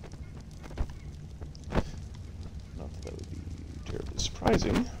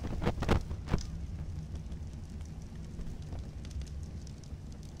 Surprising.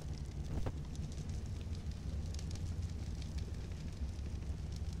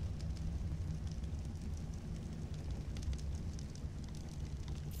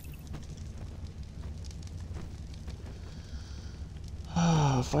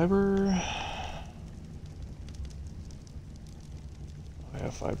 Fiber. I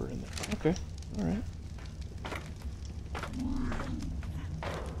have fiber in there. Okay, alright.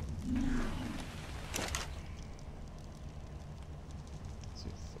 See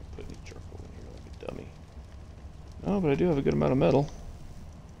if I put any charcoal in here like a dummy. No, but I do have a good amount of metal.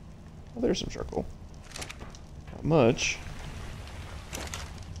 Oh, there's some charcoal. Not much.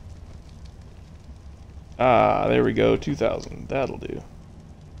 Ah, there we go. 2,000. That'll do.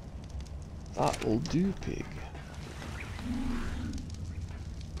 That'll do, pig.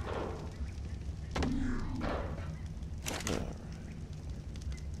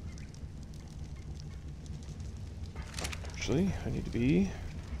 Actually, I need to be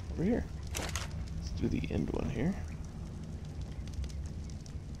over here. Let's do the end one here.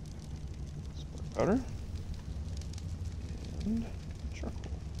 Spark powder. And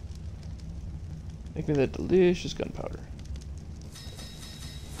charcoal. Make me that delicious gunpowder.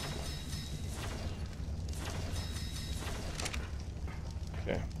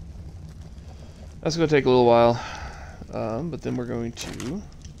 Okay. That's going to take a little while. But then we're going to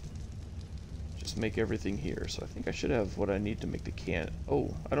just make everything here. So I think I should have what I need to make the cannon.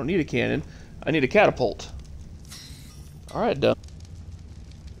 Oh, I don't need a cannon. I need a catapult. Alright, done.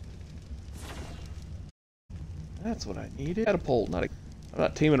 That's what I needed. Catapult, not a... I'm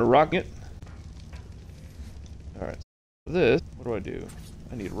not taming a rocket. Alright, so this, what do?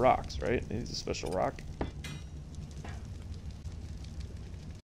 I need rocks, right? It needs a special rock.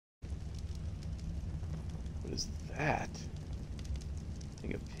 What is that? I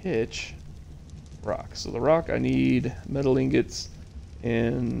think a pitch. Rock. So the rock, I need metal ingots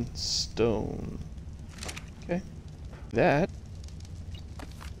and stone. Okay. That.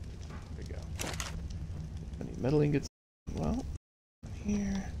 There we go. I need metal ingots. Well,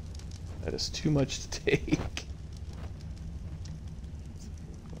 here. That is too much to take.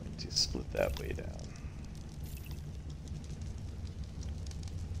 I'm going to split that way down.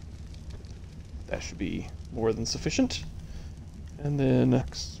 That should be more than sufficient. And then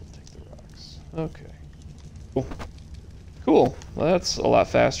next, we'll take the rocks. Okay. Cool. Cool. Well, that's a lot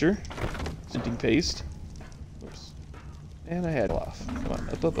faster. Sinting paste. Oops. And I had it off. Come on,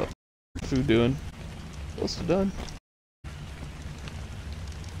 up, up, up. Food doing? Close to done.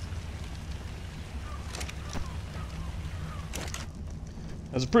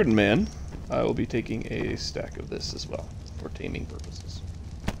 As a prudent man, I will be taking a stack of this as well, for taming purposes,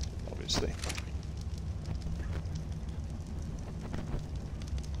 obviously.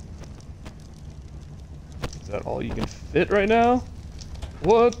 Is that all you can fit right now?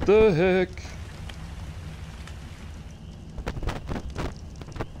 What the heck?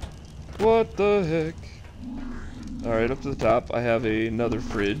 What the heck? Alright, up to the top, I have another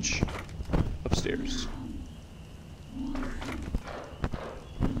fridge upstairs.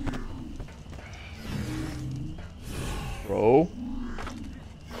 Bro.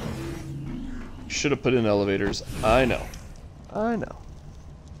 Should have put in elevators. I know. I know.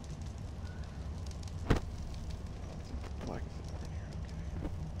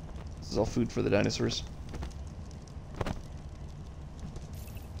 This is all food for the dinosaurs.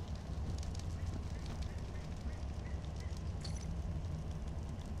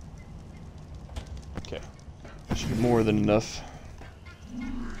 Okay. Should be more than enough.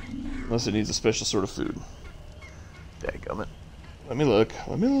 Unless it needs a special sort of food. Dadgummit. Let me look.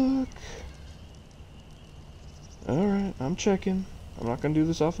 Let me look. Alright, I'm checking. I'm not gonna do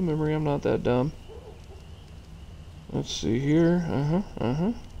this off of memory. I'm not that dumb. Let's see here.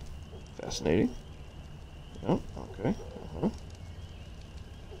 Fascinating. Oh, okay.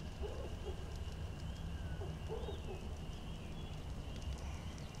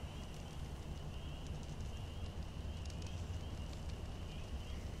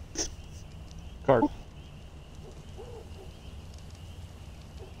 Card.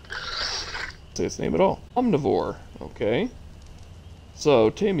 Say its name at all. Omnivore. Okay. So,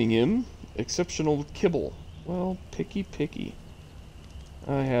 taming him. Exceptional kibble. Well, picky.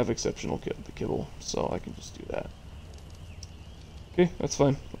 I have exceptional kibble, so I can just do that. Okay, that's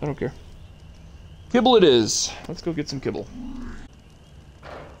fine. I don't care. Kibble it is. Let's go get some kibble.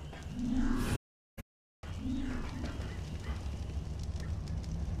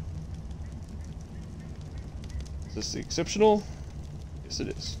 Is this the exceptional? Yes, it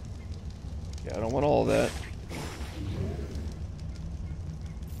is. Yeah, I don't want all of that.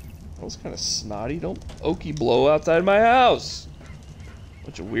 That was kind of snotty. Don't okie blow outside my house.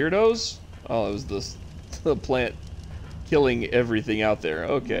 Bunch of weirdos. Oh, it was the plant killing everything out there.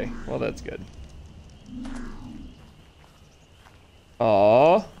 Okay, well that's good. Aww.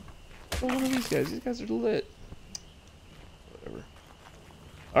 Oh, one of these guys. These guys are lit. Whatever.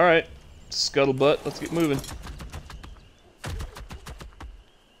 Alright. Scuttlebutt. Let's get moving.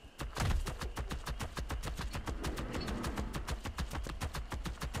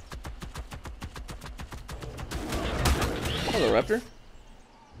 Hello, Raptor.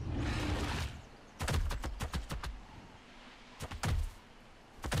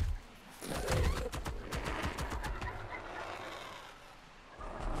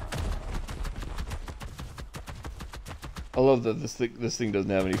 I love that this thing doesn't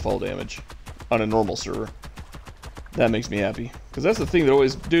have any fall damage on a normal server. That makes me happy. Because that's the thing that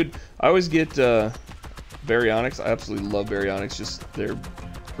always... Dude, I always get baryonyx. I absolutely love baryonyx. Just they're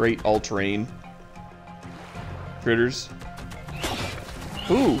great all-terrain critters.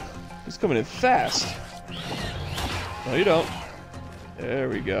 Ooh, he's coming in fast. No, you don't. There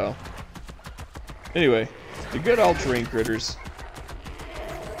we go. Anyway, they're good all-terrain critters.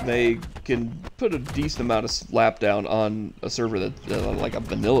 They can put a decent amount of slap down on a server that, like a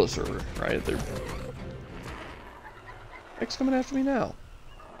vanilla server, right? They're... Heck's coming after me now.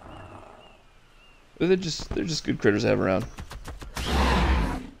 They're just good critters to have around.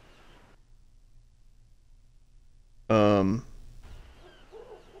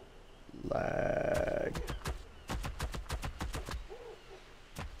 Lag.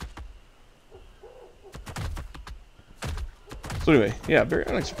 So anyway, yeah,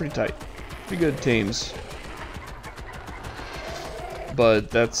 baryonyx are pretty tight. Pretty good tames. But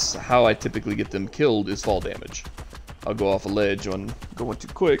that's how I typically get them killed, is fall damage. I'll go off a ledge when going too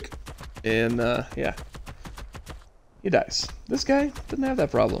quick, and yeah, he dies. This guy doesn't have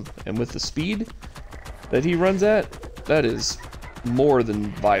that problem, and with the speed that he runs at, that is more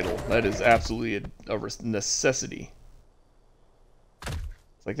than vital. That is absolutely a necessity.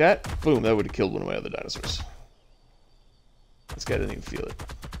 It's like that, boom, that would have killed one of my other dinosaurs. This guy didn't even feel it.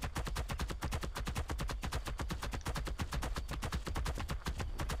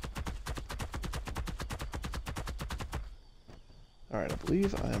 Alright, I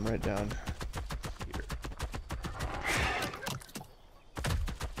believe I am right down here.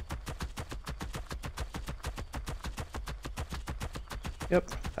 Yep.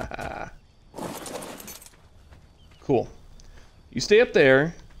 Cool. You stay up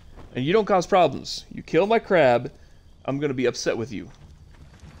there, and you don't cause problems. You kill my crab, I'm gonna be upset with you.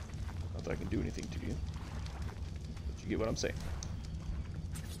 Not that I can do anything to you. But you get what I'm saying.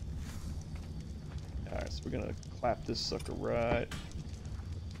 Alright, so we're gonna clap this sucker right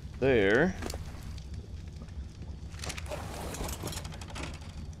there.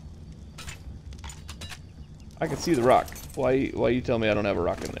 I can see the rock. Why you tell me I don't have a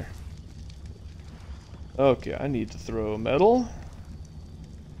rock in there? Okay, I need to throw metal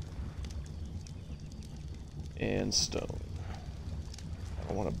and stone. I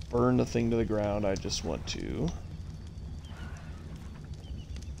don't want to burn the thing to the ground. I just want to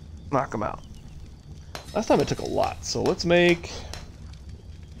knock them out. Last time it took a lot, so let's make...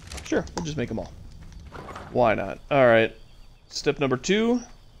 Sure, we'll just make them all. Why not? Alright, step number 2.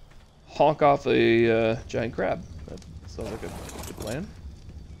 Honk off a giant crab. That sounds like a good plan.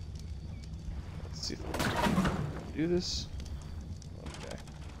 Let's see if we can do this. Okay.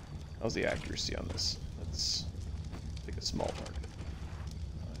 How's the accuracy on this? Let's pick a small target.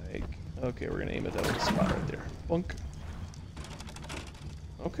 Like, okay, we're gonna aim at that little spot right there. Bunk.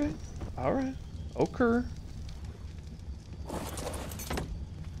 Okay, alright. Occur.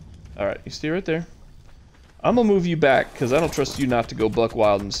 Alright, you stay right there. I'm gonna move you back, because I don't trust you not to go buck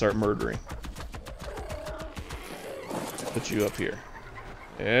wild and start murdering. Put you up here.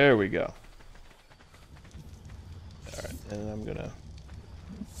 There we go. Alright, and I'm gonna...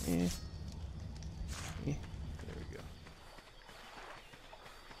 There we go.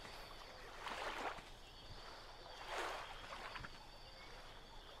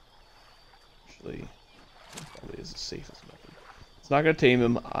 Actually, probably is the safest method. It's not gonna tame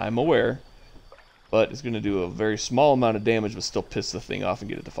him, I'm aware. But it's going to do a very small amount of damage, but still piss the thing off and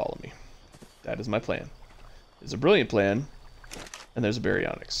get it to follow me. That is my plan. It's a brilliant plan, and there's a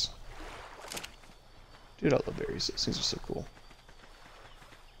baryonyx. Dude, I love berries. Those things are so cool.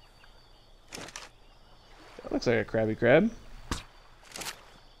 That looks like a crabby crab.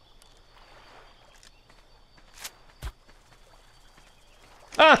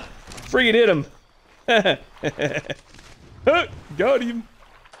 Ah! Friggin' hit him! Got him!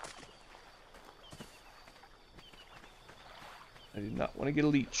 I do not want to get a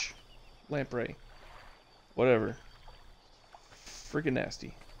leech. Lamprey. Whatever. Freaking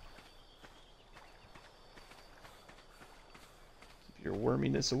nasty. Keep your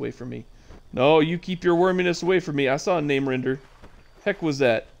worminess away from me. No, you keep your worminess away from me. I saw a name render. Heck was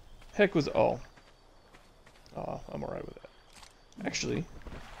that? Heck was... Oh. Oh, I'm alright with that. Actually,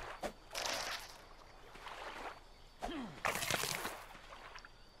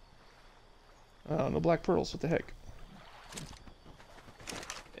 Oh, no black pearls. What the heck?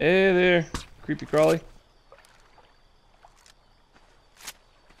 Hey there, creepy crawly.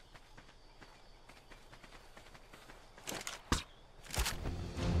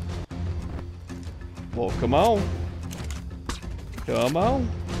 Well, come on. Come on.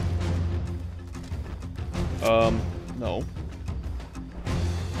 No.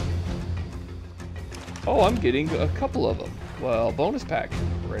 Oh, I'm getting a couple of them. Well, bonus pack.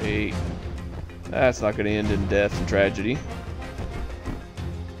 Great. That's not going to end in death and tragedy.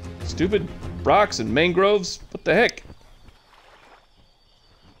 Stupid rocks and mangroves. What the heck?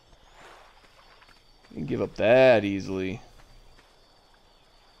 You can give up that easily.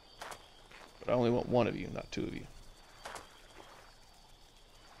 But I only want one of you, not two of you.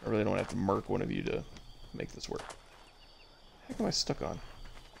 I really don't have to murk one of you to make this work. What the heck am I stuck on?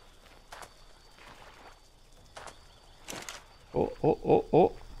 Oh, oh, oh,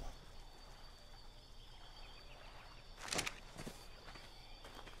 oh.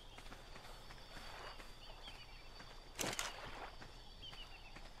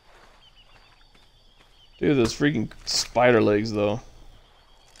 Dude, those freaking spider legs, though.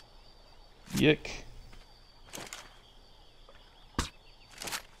 Yick.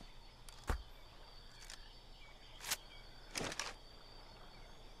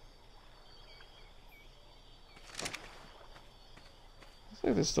 Looks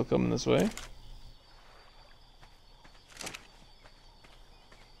like they're still coming this way.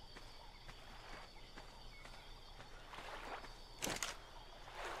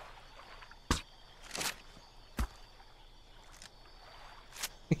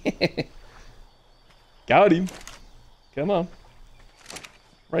 Got him. Come on.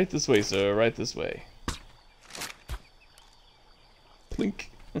 Right this way, sir. Right this way. Plink.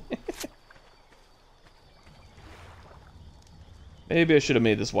 Maybe I should have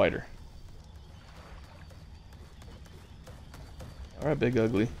made this wider. Alright, big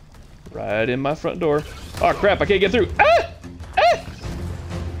ugly. Right in my front door. Oh crap, I can't get through. Ah! Ah!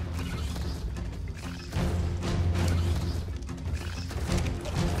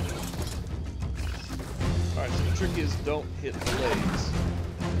 Alright, so the trick is don't hit the legs.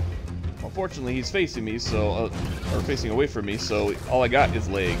 Unfortunately, he's facing me, so or facing away from me, so all I got is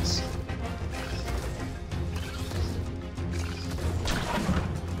legs.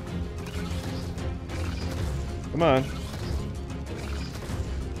 Come on.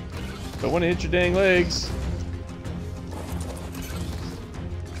 Don't want to hit your dang legs.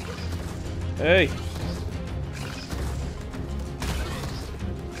 Hey.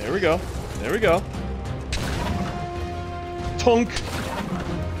 There we go. There we go. Tunk.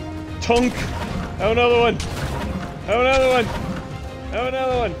 Tunk. Have another one. Have another one. Have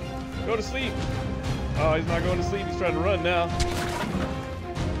another one. Go to sleep. Oh, he's not going to sleep. He's trying to run now.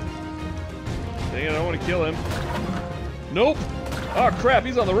 Dang it, I don't want to kill him. Nope. Oh, crap.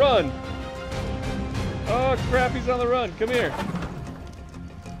 He's on the run. Oh, crap. He's on the run. Come here.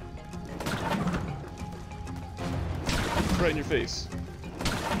 Right in your face.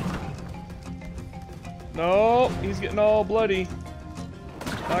 No, he's getting all bloody.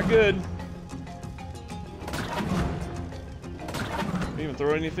 Not good. Can you even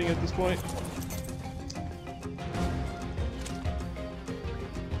throw anything at this point?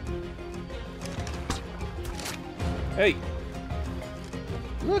 Hey!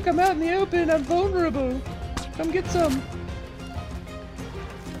 Look, I'm out in the open. I'm vulnerable. Come get some.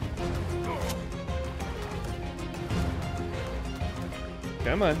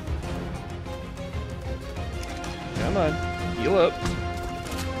 Come on. Come on. Heal up.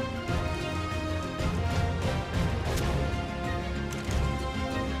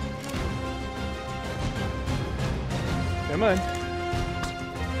 Come on.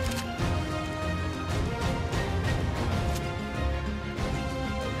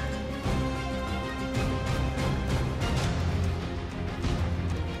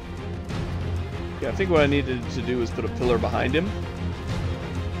 Yeah, I think what I needed to do was put a pillar behind him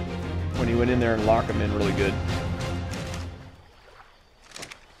when he went in there and lock him in really good.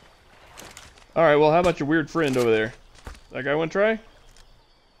 Alright, well, how about your weird friend over there? That guy want to try?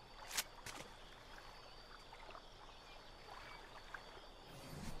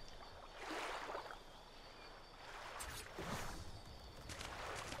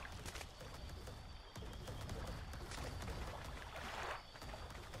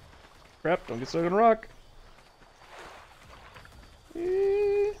 Crap, don't get stuck on a rock.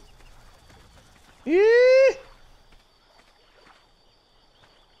 Let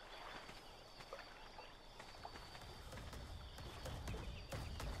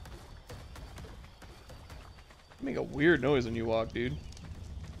make a weird noise when you walk, dude.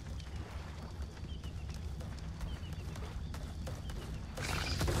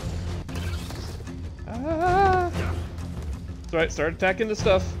 Ah! That's right, start attacking the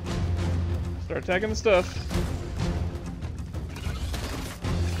stuff. Start attacking the stuff.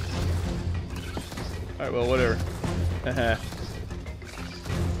 Alright, well, whatever. Haha.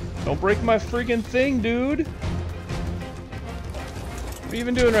 Don't break my freaking thing, dude. What are you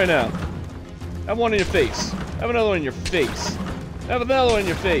even doing right now? Have one in your face. Have another one in your face. Have another one in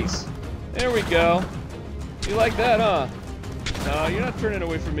your face. There we go. You like that, huh? No, you're not turning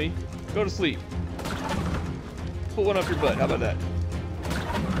away from me. Go to sleep. Put one up your butt. How about that?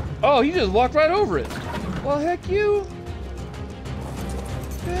 Oh, he just walked right over it. Well, heck you.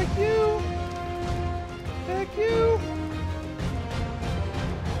 Heck you. Heck you.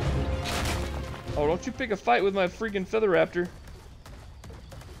 Oh, don't you pick a fight with my freaking feather raptor.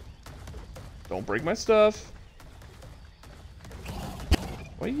 Don't break my stuff.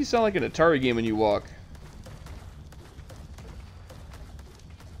 Why do you sound like an Atari game when you walk?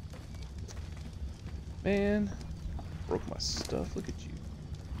 Man, broke my stuff. Look at you.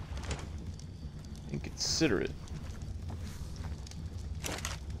 Inconsiderate.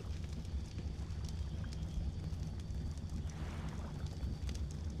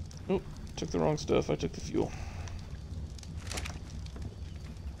 Oh, took the wrong stuff. I took the fuel.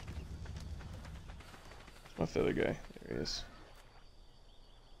 It's my feather guy. There he is.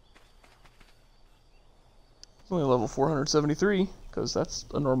 It's only level 473, because that's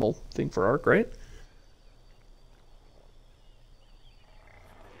a normal thing for Ark, right?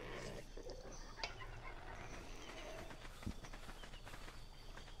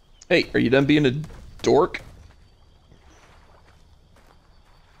 Hey, are you done being a dork?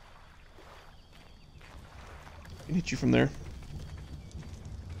 I can hit you from there.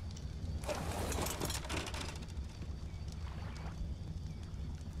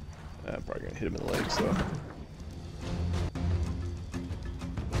 I'm probably gonna hit him in the legs though.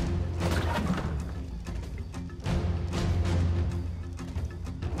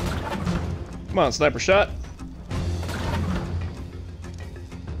 Come on, sniper shot.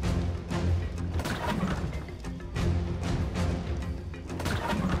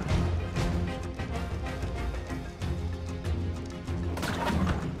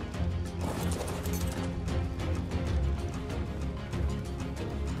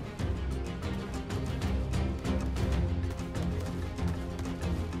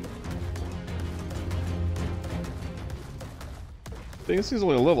 This thing's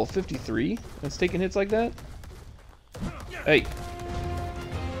only a level 53. It's taking hits like that? Hey.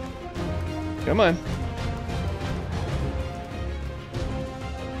 Come on.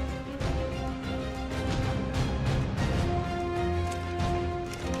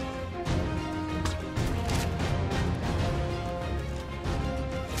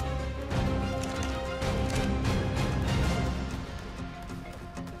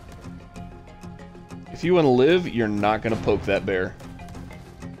 If you want to live, you're not going to poke that bear.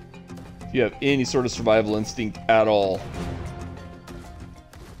 If you have any sort of survival instinct at all,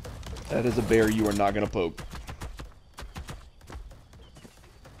 that is a bear you are not going to poke.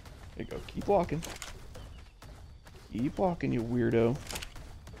 There you go. Keep walking. Keep walking, you weirdo.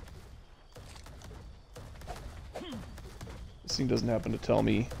 This thing doesn't happen to tell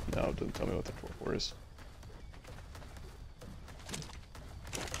me. No, it doesn't tell me what the torpor is.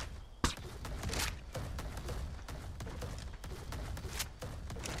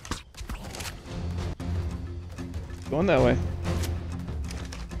 Going that way.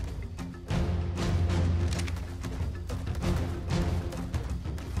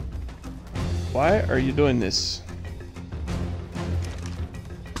 Why are you doing this?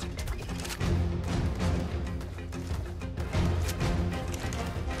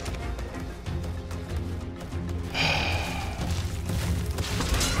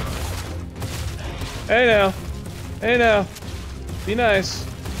 Hey now. Hey now. Be nice.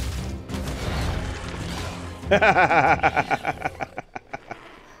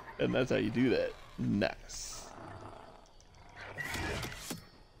 And that's how you do that. Nice.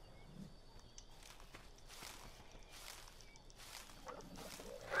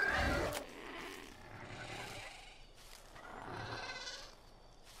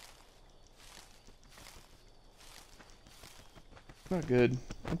 Not good.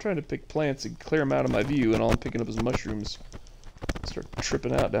 I'm trying to pick plants and clear them out of my view, and all I'm picking up is mushrooms. Start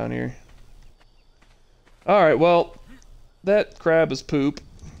tripping out down here. Alright, well, that crab is poop.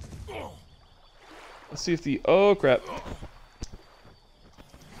 Let's see if the... Oh, crap.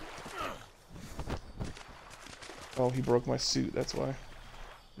 Oh, he broke my suit, that's why.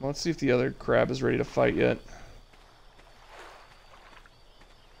 Well, let's see if the other crab is ready to fight yet.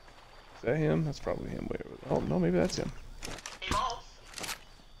 Is that him? That's probably him. Wait, oh, no, maybe that's him.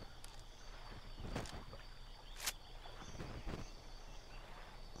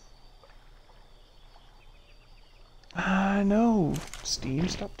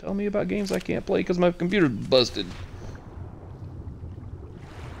 Stop telling me about games I can't play because my computer's busted.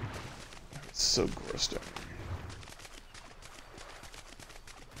 It's so grossed out.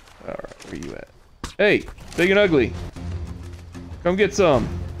 Alright, where you at? Hey, big and ugly. Come get some.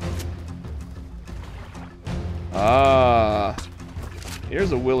 Ah.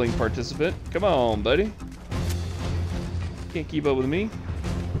 Here's a willing participant. Come on, buddy. Can't keep up with me.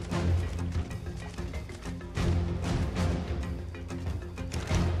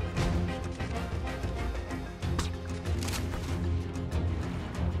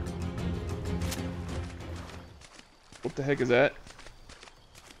 What the heck is that?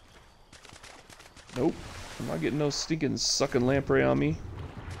 Nope. I'm not getting no stinking sucking lamprey on me.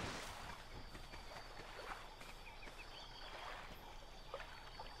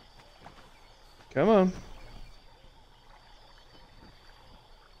 Come on.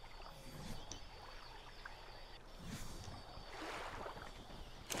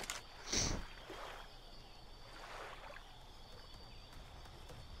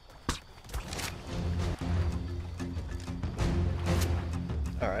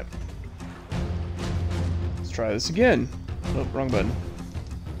 Alright. Let's try this again. Oh, wrong button.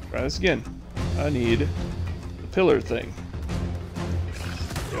 Try this again. I need the pillar thing.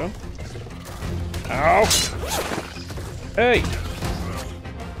 There you go. Ow! Hey!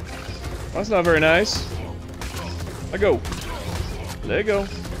 That's not very nice. Let go. Let go.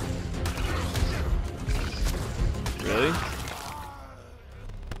 Really?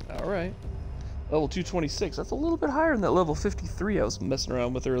 Alright. Level 226. That's a little bit higher than that level 53 I was messing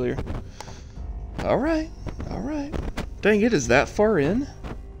around with earlier. Alright. Alright. Dang it, is that far in?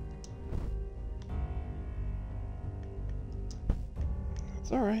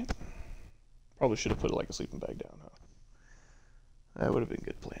 It's alright. Probably should have put like a sleeping bag down, huh? That would have been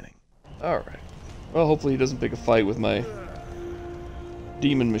good planning. Alright. Well, hopefully he doesn't pick a fight with my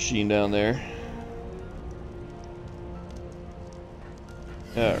demon machine down there.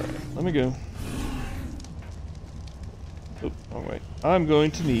 Alright, let me go. Oh, wrong way. I'm going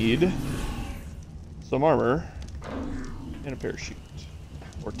to need some armor and a parachute.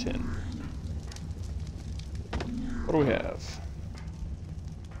 Or 10. What do we have?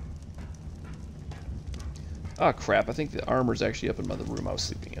 Ah, crap. I think the armor's actually up in the room I was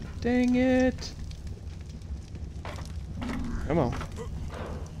sleeping in. Dang it! Come on.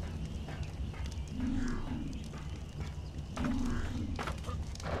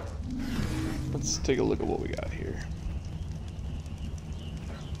 Let's take a look at what we got here.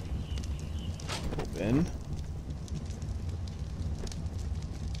 Open.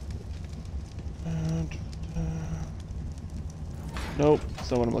 Nope, that's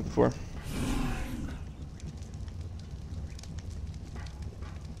not what I'm looking for.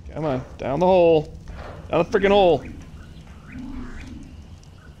 Come on, down the hole. Down the freaking hole.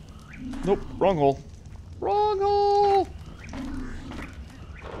 Nope, wrong hole. Wrong hole!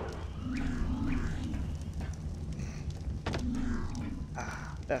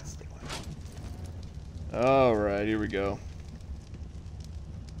 Ah, that's the one. Alright, here we go.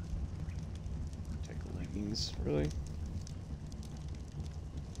 Tech leggings, really?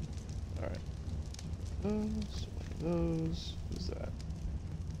 Alright. Those. Who's that?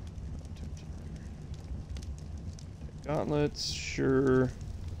 Gauntlets, sure.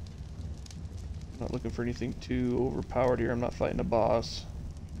 Not looking for anything too overpowered here. I'm not fighting a boss.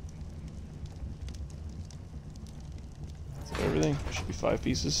 That's everything. Should be 5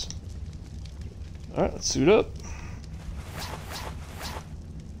 pieces. Alright, let's suit up.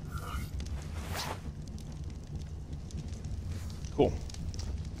 Cool.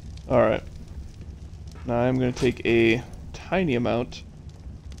 Alright. Now I'm going to take a tiny amount,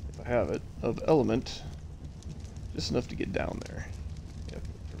 if I have it, of element. Just enough to get down there. Yep,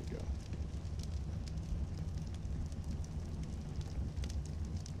 there we go.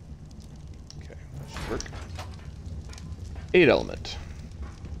 Okay, that should work. 8 element.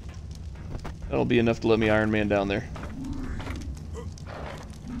 That'll be enough to let me Iron Man down there.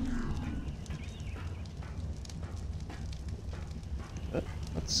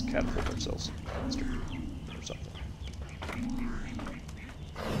 Let's catapult ourselves faster or something.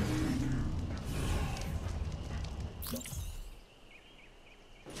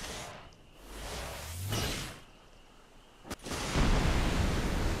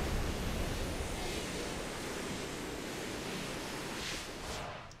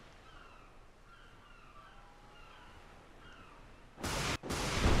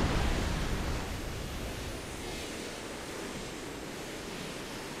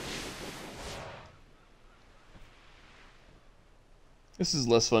 This is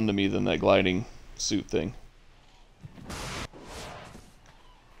less fun to me than that gliding suit thing.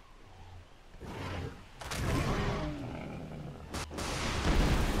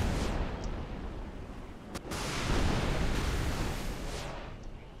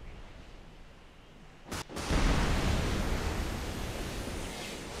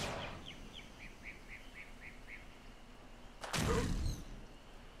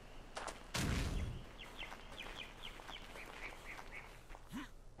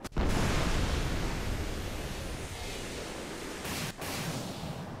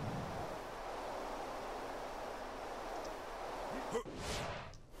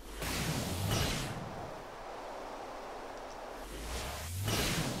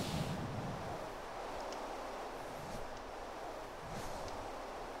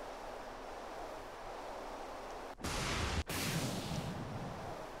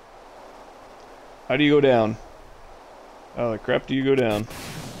 How do you go down? How the crap do you go down?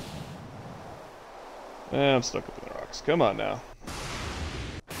 I'm stuck up in the rocks. Come on now.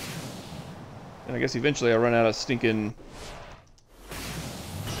 And I guess eventually I'll run out of stinking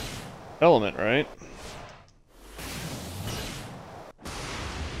element, right?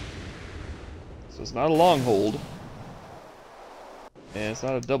 So it's not a long hold. And it's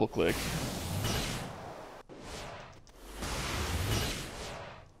not a double click.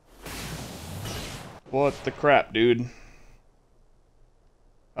 What the crap, dude?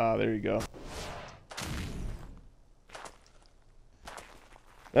 Ah, there you go.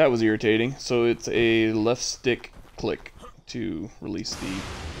 That was irritating. So it's a left stick click to release the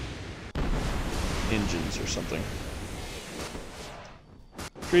engines or something.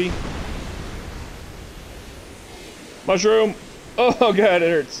 Tree. Mushroom! Oh god, it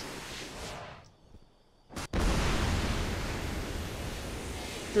hurts.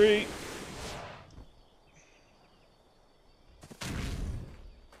 Tree.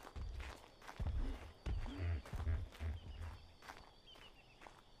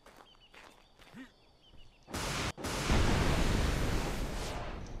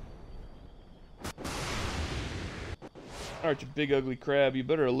 Alright, you big ugly crab, you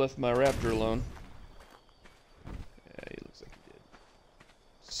better have left my raptor alone. Yeah, he looks like he did.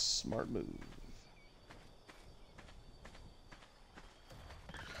 Smart move.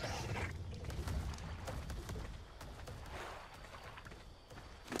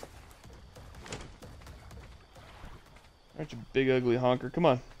 Alright, you big ugly honker, come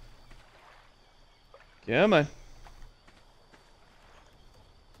on. Come on.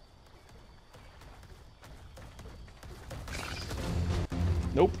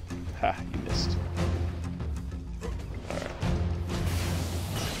 Nope. Ha, you missed. Alright.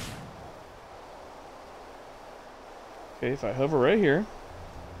 Okay, if I hover right here,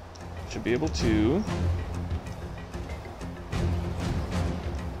 I should be able to...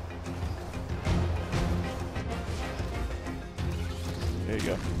 There you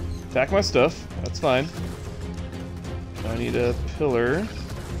go. Attack my stuff. That's fine. I need a pillar. There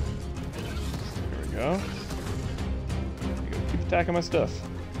we go. Attacking my stuff.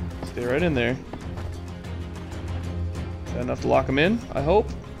 Stay right in there. Is that enough to lock him in? I hope.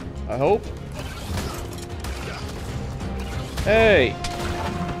 I hope. Hey!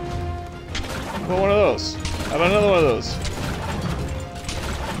 How about one of those? How about another one of those?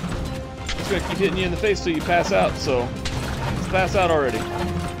 It's gonna keep hitting you in the face till you pass out, so let's pass out already.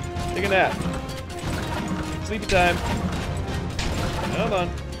 Take a nap. Sleepy time. Come on.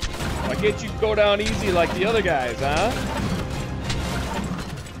 Why can't you go down easy like the other guys, huh?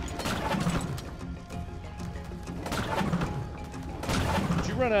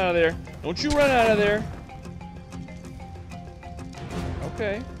 Run out of there. Don't you run out of there.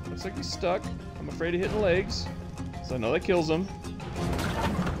 Okay. Looks like he's stuck. I'm afraid of hitting legs. So I know that kills him.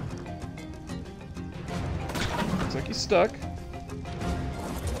 Looks like he's stuck.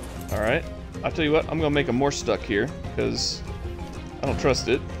 Alright. I'll tell you what, I'm gonna make him more stuck here, because I don't trust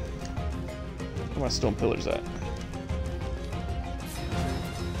it. Where are my stone pillars at?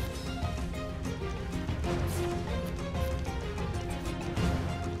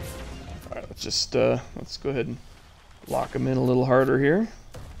 Just, let's go ahead and lock them in a little harder here.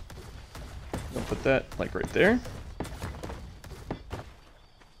 I'll put that, like, right there.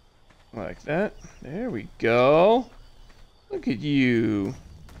 Like that. There we go. Look at you.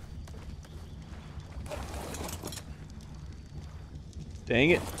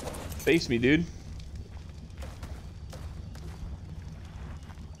 Dang it. Face me, dude.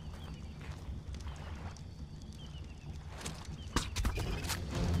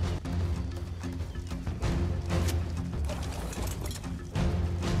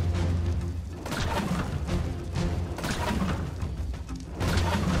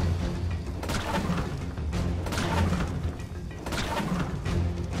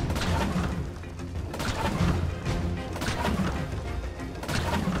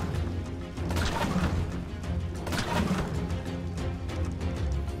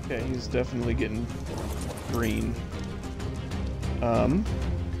 Okay, he's definitely getting green. I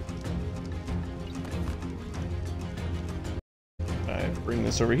bring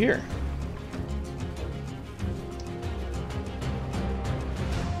this over here.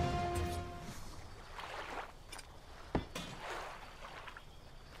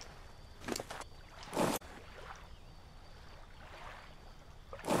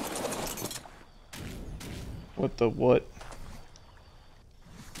 What the what?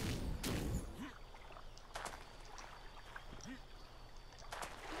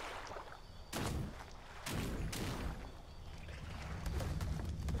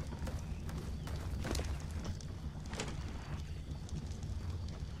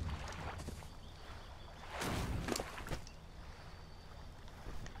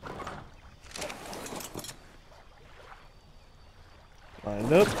 Line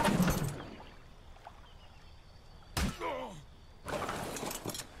it up.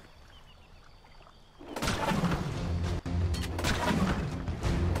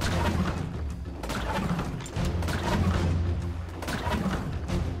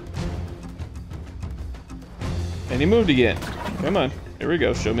 And he moved again. Come on. Here we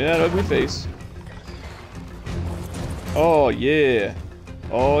go. Show me that ugly face. Oh, yeah.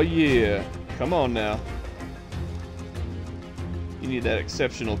 Oh, yeah. Come on now. You need that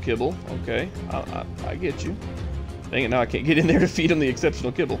exceptional kibble. Okay. I get you. Dang it, now I can't get in there to feed him the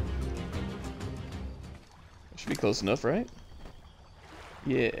exceptional kibble. That should be close enough, right?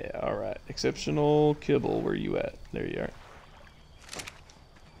 Yeah, alright. Exceptional kibble, where you at? There you are.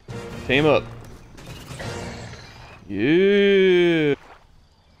 Came up. Yeah.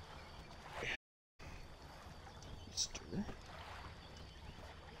 Stir.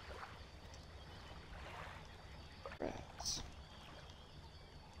 Rats.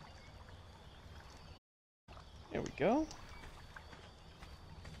 There we go.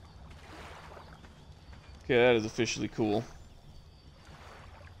 Okay, that is officially cool.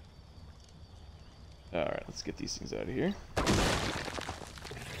 Alright, let's get these things out of here.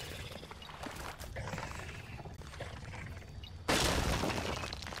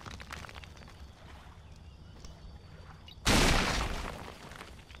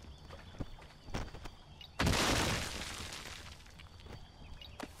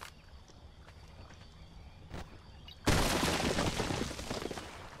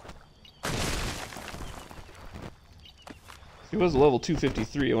 He was level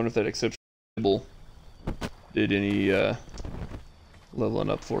 253. I wonder if that exceptional did any leveling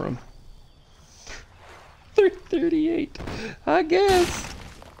up for him. 338, I guess.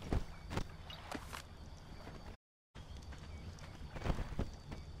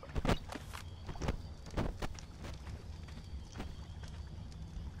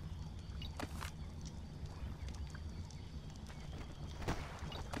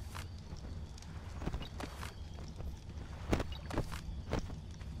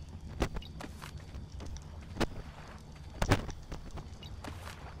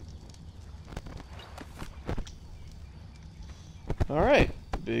 Alright,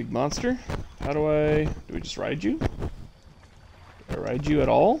 big monster. How do we just ride you? Do I ride you at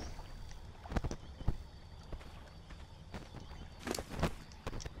all?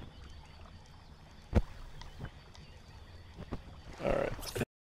 Alright.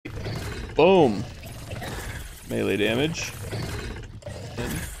 Boom! Melee damage.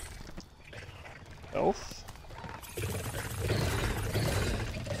 And health.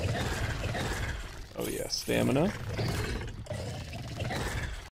 Oh yeah, stamina.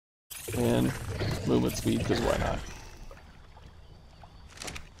 And movement speed, because why not?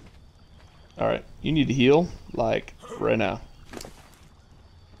 Alright, you need to heal, like, right now.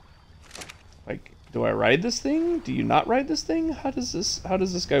 Like, do I ride this thing? Do you not ride this thing? How does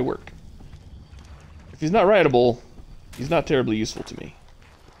this guy work? If he's not rideable, he's not terribly useful to me.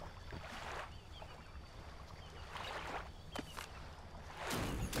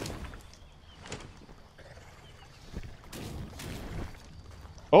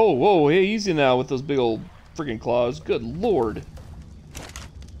 Oh, whoa, hey, easy now with those big old freaking claws. Good lord.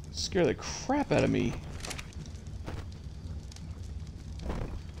 Scare the crap out of me.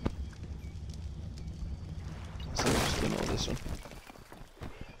 So I'm just gonna know this one.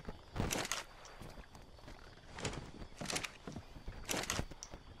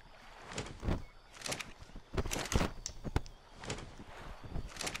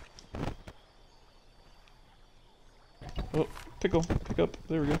 Oh, pick up,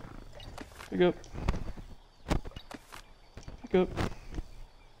 there we go. Pick up. Pick up.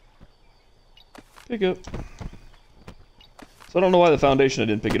 Pick up. So I don't know why the foundation I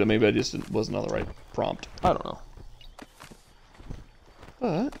didn't pick it up. Maybe I just wasn't on the right prompt. I don't know.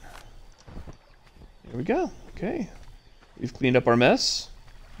 But here we go. Okay. We've cleaned up our mess.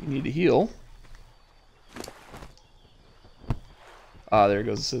 You need to heal. Ah, there it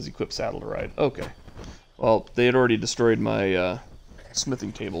goes. It says equip saddle to ride. Okay. Well, they had already destroyed my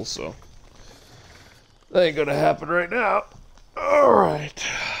smithing table, so that ain't gonna happen right now. Alright.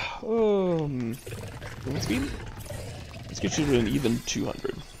 Movement speed? Let's get you to an even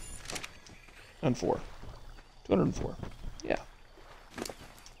 200. And 4. 204. Yeah. You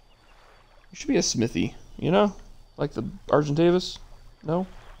should be a smithy, you know? Like the Argentavis? No?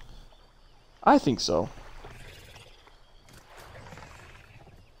 I think so.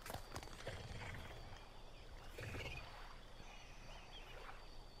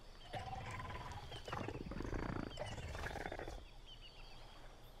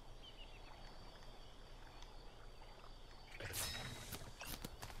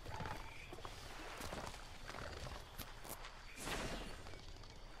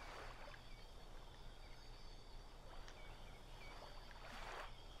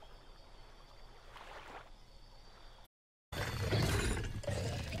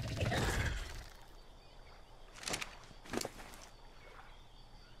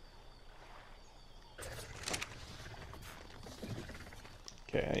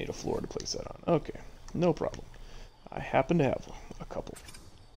 Okay, I need a floor to place that on. Okay, no problem. I happen to have a couple.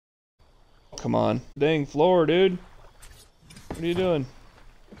 Come on. Dang floor, dude. What are you doing?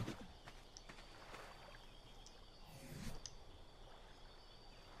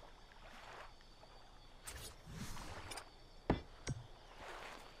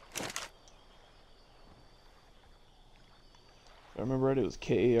 If I remember right, it was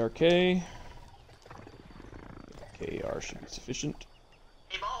K-A-R-K. K-A-R should be sufficient.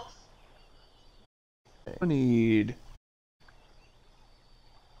 Hey, boss. I need...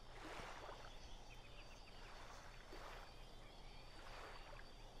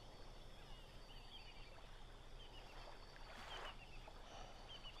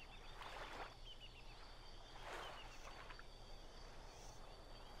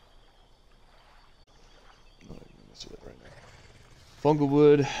 Fungal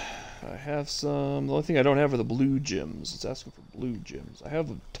wood, I have some. The only thing I don't have are the blue gems. It's asking for blue gems. I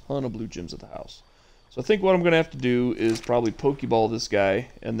have a ton of blue gems at the house. So I think what I'm going to have to do is probably Pokeball this guy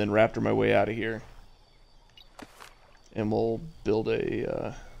and then Raptor my way out of here. And we'll build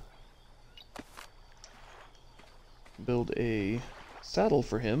a saddle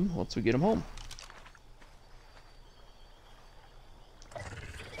for him once we get him home.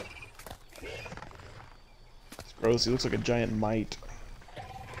 It's gross. He looks like a giant mite.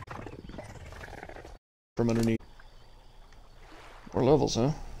 From underneath. More levels,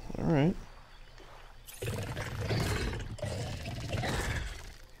 huh? Alright.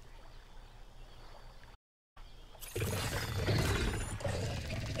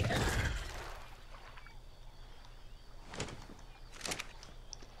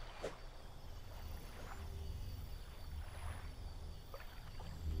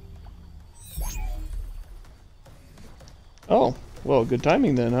 Oh, well, good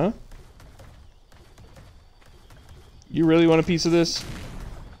timing then, huh? You really want a piece of this?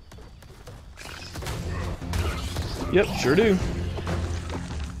 Yep, sure do.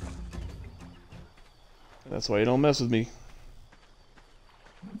 That's why you don't mess with me.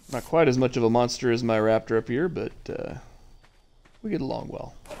 Not quite as much of a monster as my raptor up here, but we get along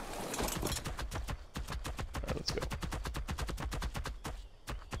well. Alright, let's go.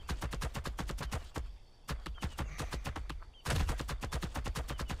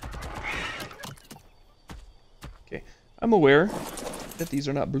 Okay, I'm aware that these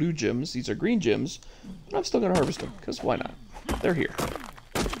are not blue gems, these are green gems, but I'm still going to harvest them, because why not? They're here.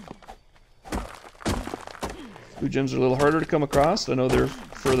 Blue gems are a little harder to come across. I know they're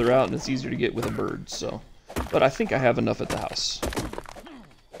further out and it's easier to get with a bird, so. But I think I have enough at the house.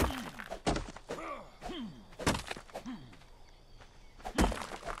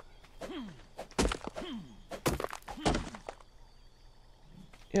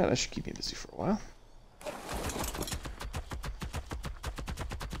 Yeah, that should keep me busy for a while.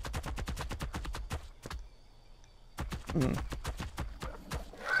 Hmm.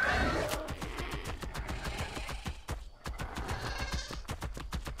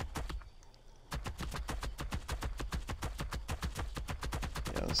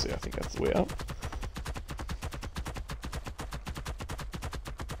 Yeah, let's see, I think that's the way out.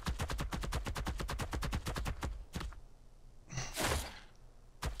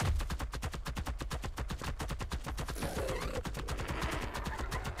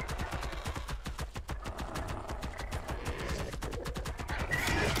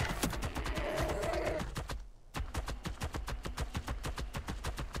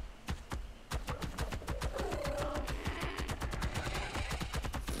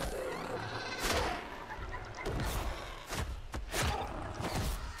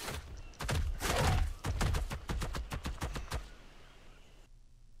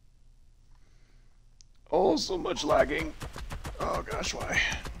 Oh, so much lagging. Oh gosh, why?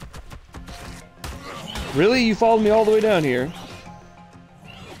 Really? You followed me all the way down here?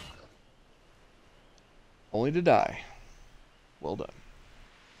 Only to die. Well done.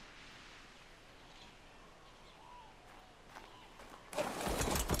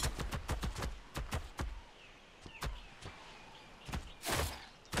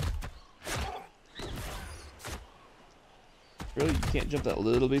 Really? You can't jump that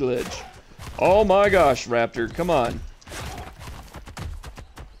little bitty ledge. Oh my gosh, Raptor, come on.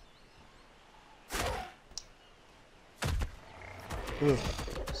 Ugh.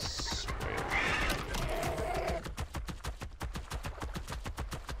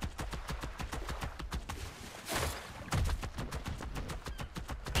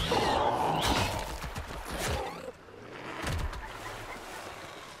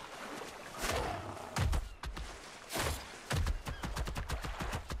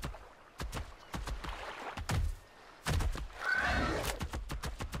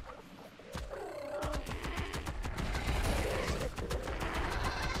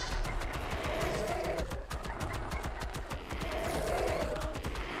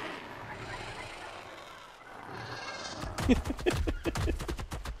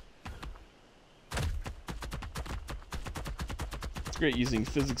 It's great using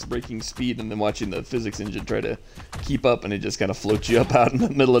physics breaking speed and then watching the physics engine try to keep up, and it just kind of floats you up out in the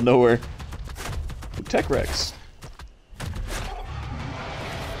middle of nowhere. Ooh, Tech Rex. I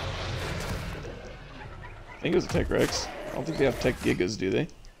think it was a Tech Rex. I don't think they have Tech Gigas, do they?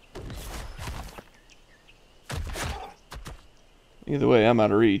 Either way, I'm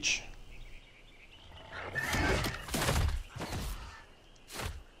out of reach.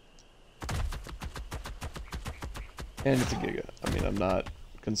 And it's a Giga. I mean, I'm not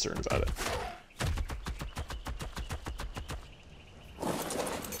concerned about it.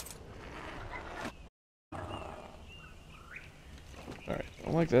 Alright,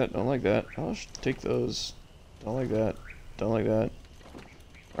 don't like that, don't like that. I'll take those. Don't like that, don't like that.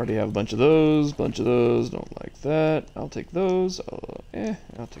 Already have a bunch of those, don't like that. I'll take those.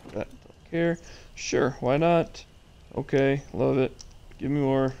 I'll take that, don't care. Sure, why not? Okay, love it. Give me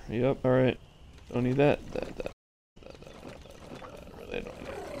more. Yep, alright. Don't need that. Really, I don't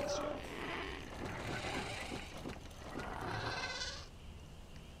need these.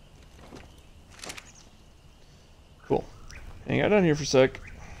 Cool. Hang out down here for a sec.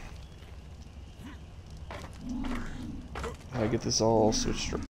 I get this all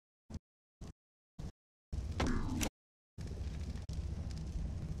switched around.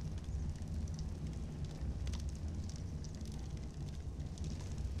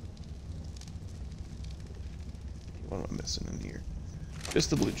 What am I missing in here? Just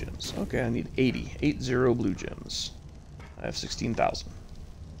the blue gems. Okay, I need 80 blue gems. I have 16,000.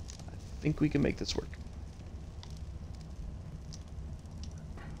 I think we can make this work.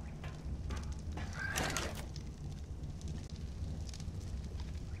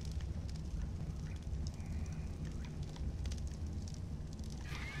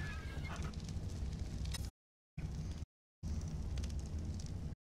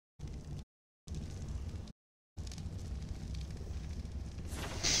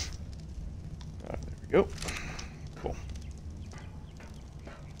 Go. Cool.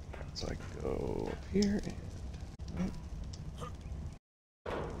 So I can go up here and...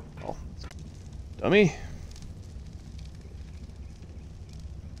 Oh. Dummy.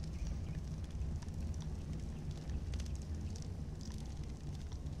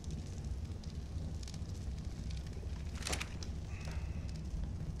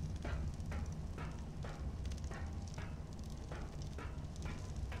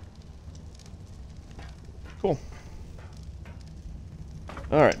 Cool.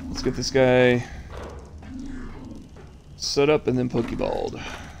 Alright, let's get this guy set up and then Pokeballed.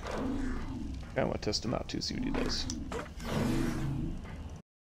 I want to test him out too, see what he does.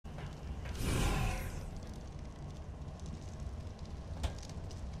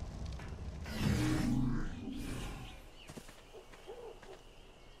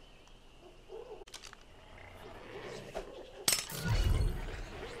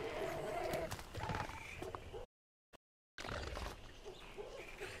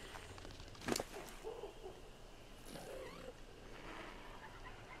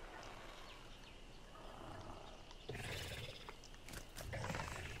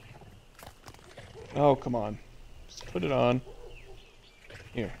 Oh, come on. Just put it on.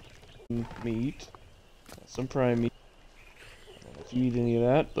 Here. Meat. Some prime meat. I don't know if you eat any of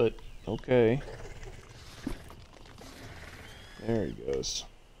that, but okay. There he goes.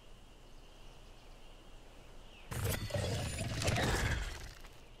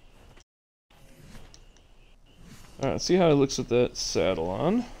 Alright, let's see how it looks with that saddle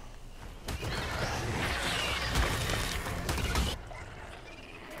on.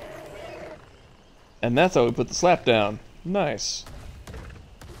 And that's how we put the slap down. Nice.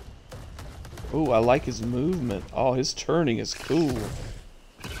 Oh, I like his movement. Oh, his turning is cool.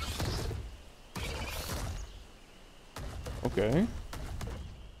 Okay.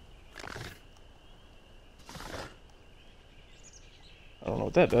 I don't know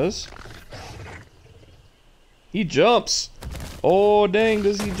what that does. He jumps! Oh, dang,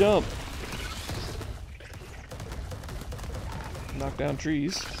 does he jump? Knock down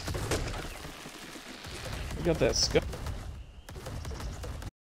trees. We got that skull.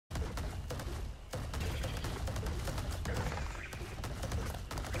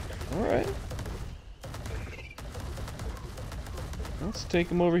 Alright. Let's take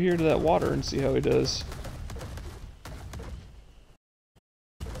him over here to that water and see how he does.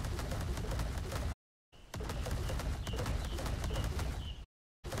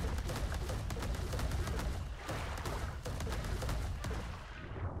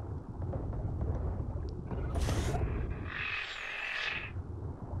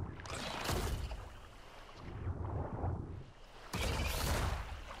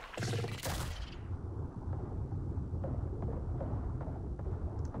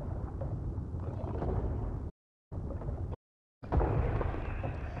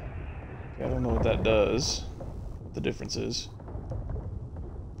 don't know what that does. What the difference is.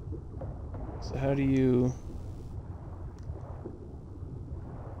 So how do you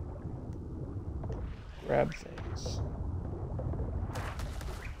grab things?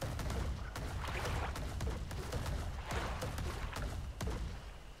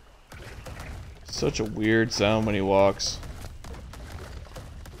 Such a weird sound when he walks.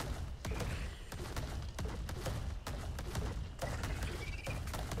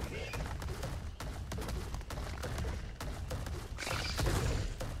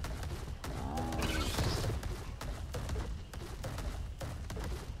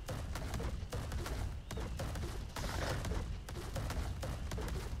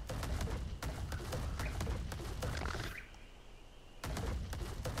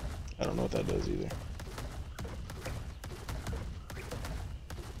 I don't know what that does either.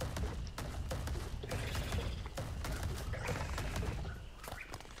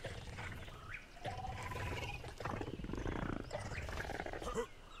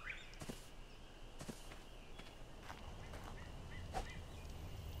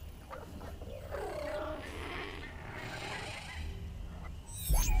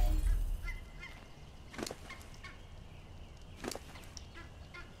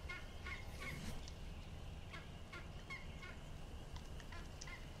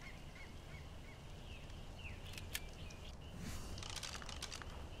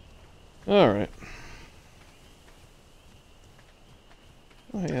 Alright.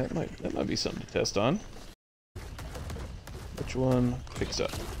 Oh yeah, that might be something to test on. Which one picks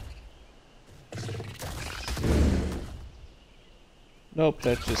up? Nope,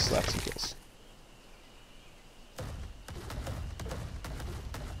 that just slaps and kills.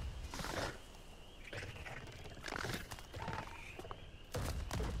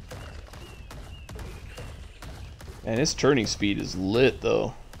 And his turning speed is lit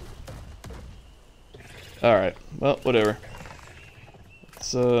though. Alright, well, whatever.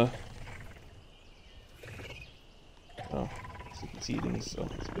 Let's, oh, he's eating, so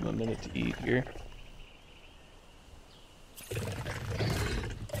let's give him a minute to eat here.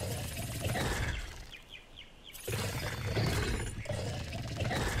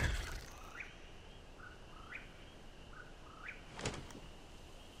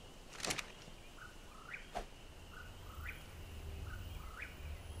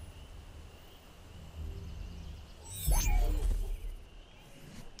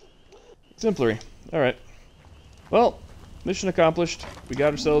 Exemplary. Alright. Well, mission accomplished. We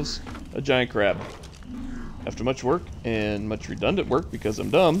got ourselves a giant crab. After much work, and much redundant work because I'm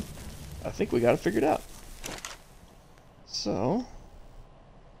dumb, I think we got it figured out. So,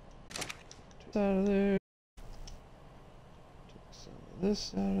 take this out of there. Take some of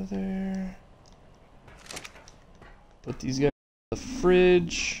this out of there. Put these guys in the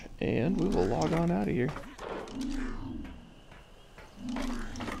fridge, and we will log on out of here.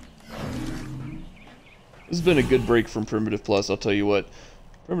 This has been a good break from Primitive Plus, I'll tell you what.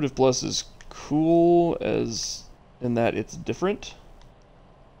 Primitive Plus is cool as in that it's different,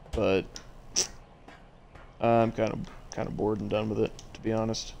 but I'm kind of bored and done with it, to be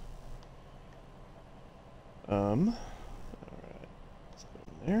honest. Alright, let's go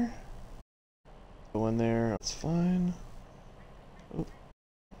in there. Go in there, that's fine. Oh.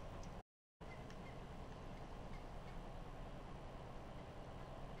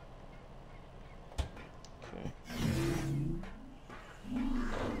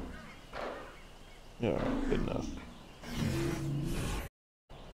 Yeah, good enough.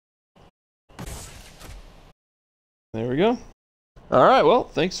 There we go. Alright, well,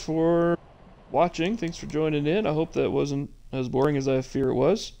 thanks for watching. Thanks for joining in. I hope that wasn't as boring as I fear it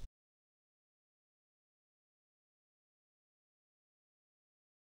was.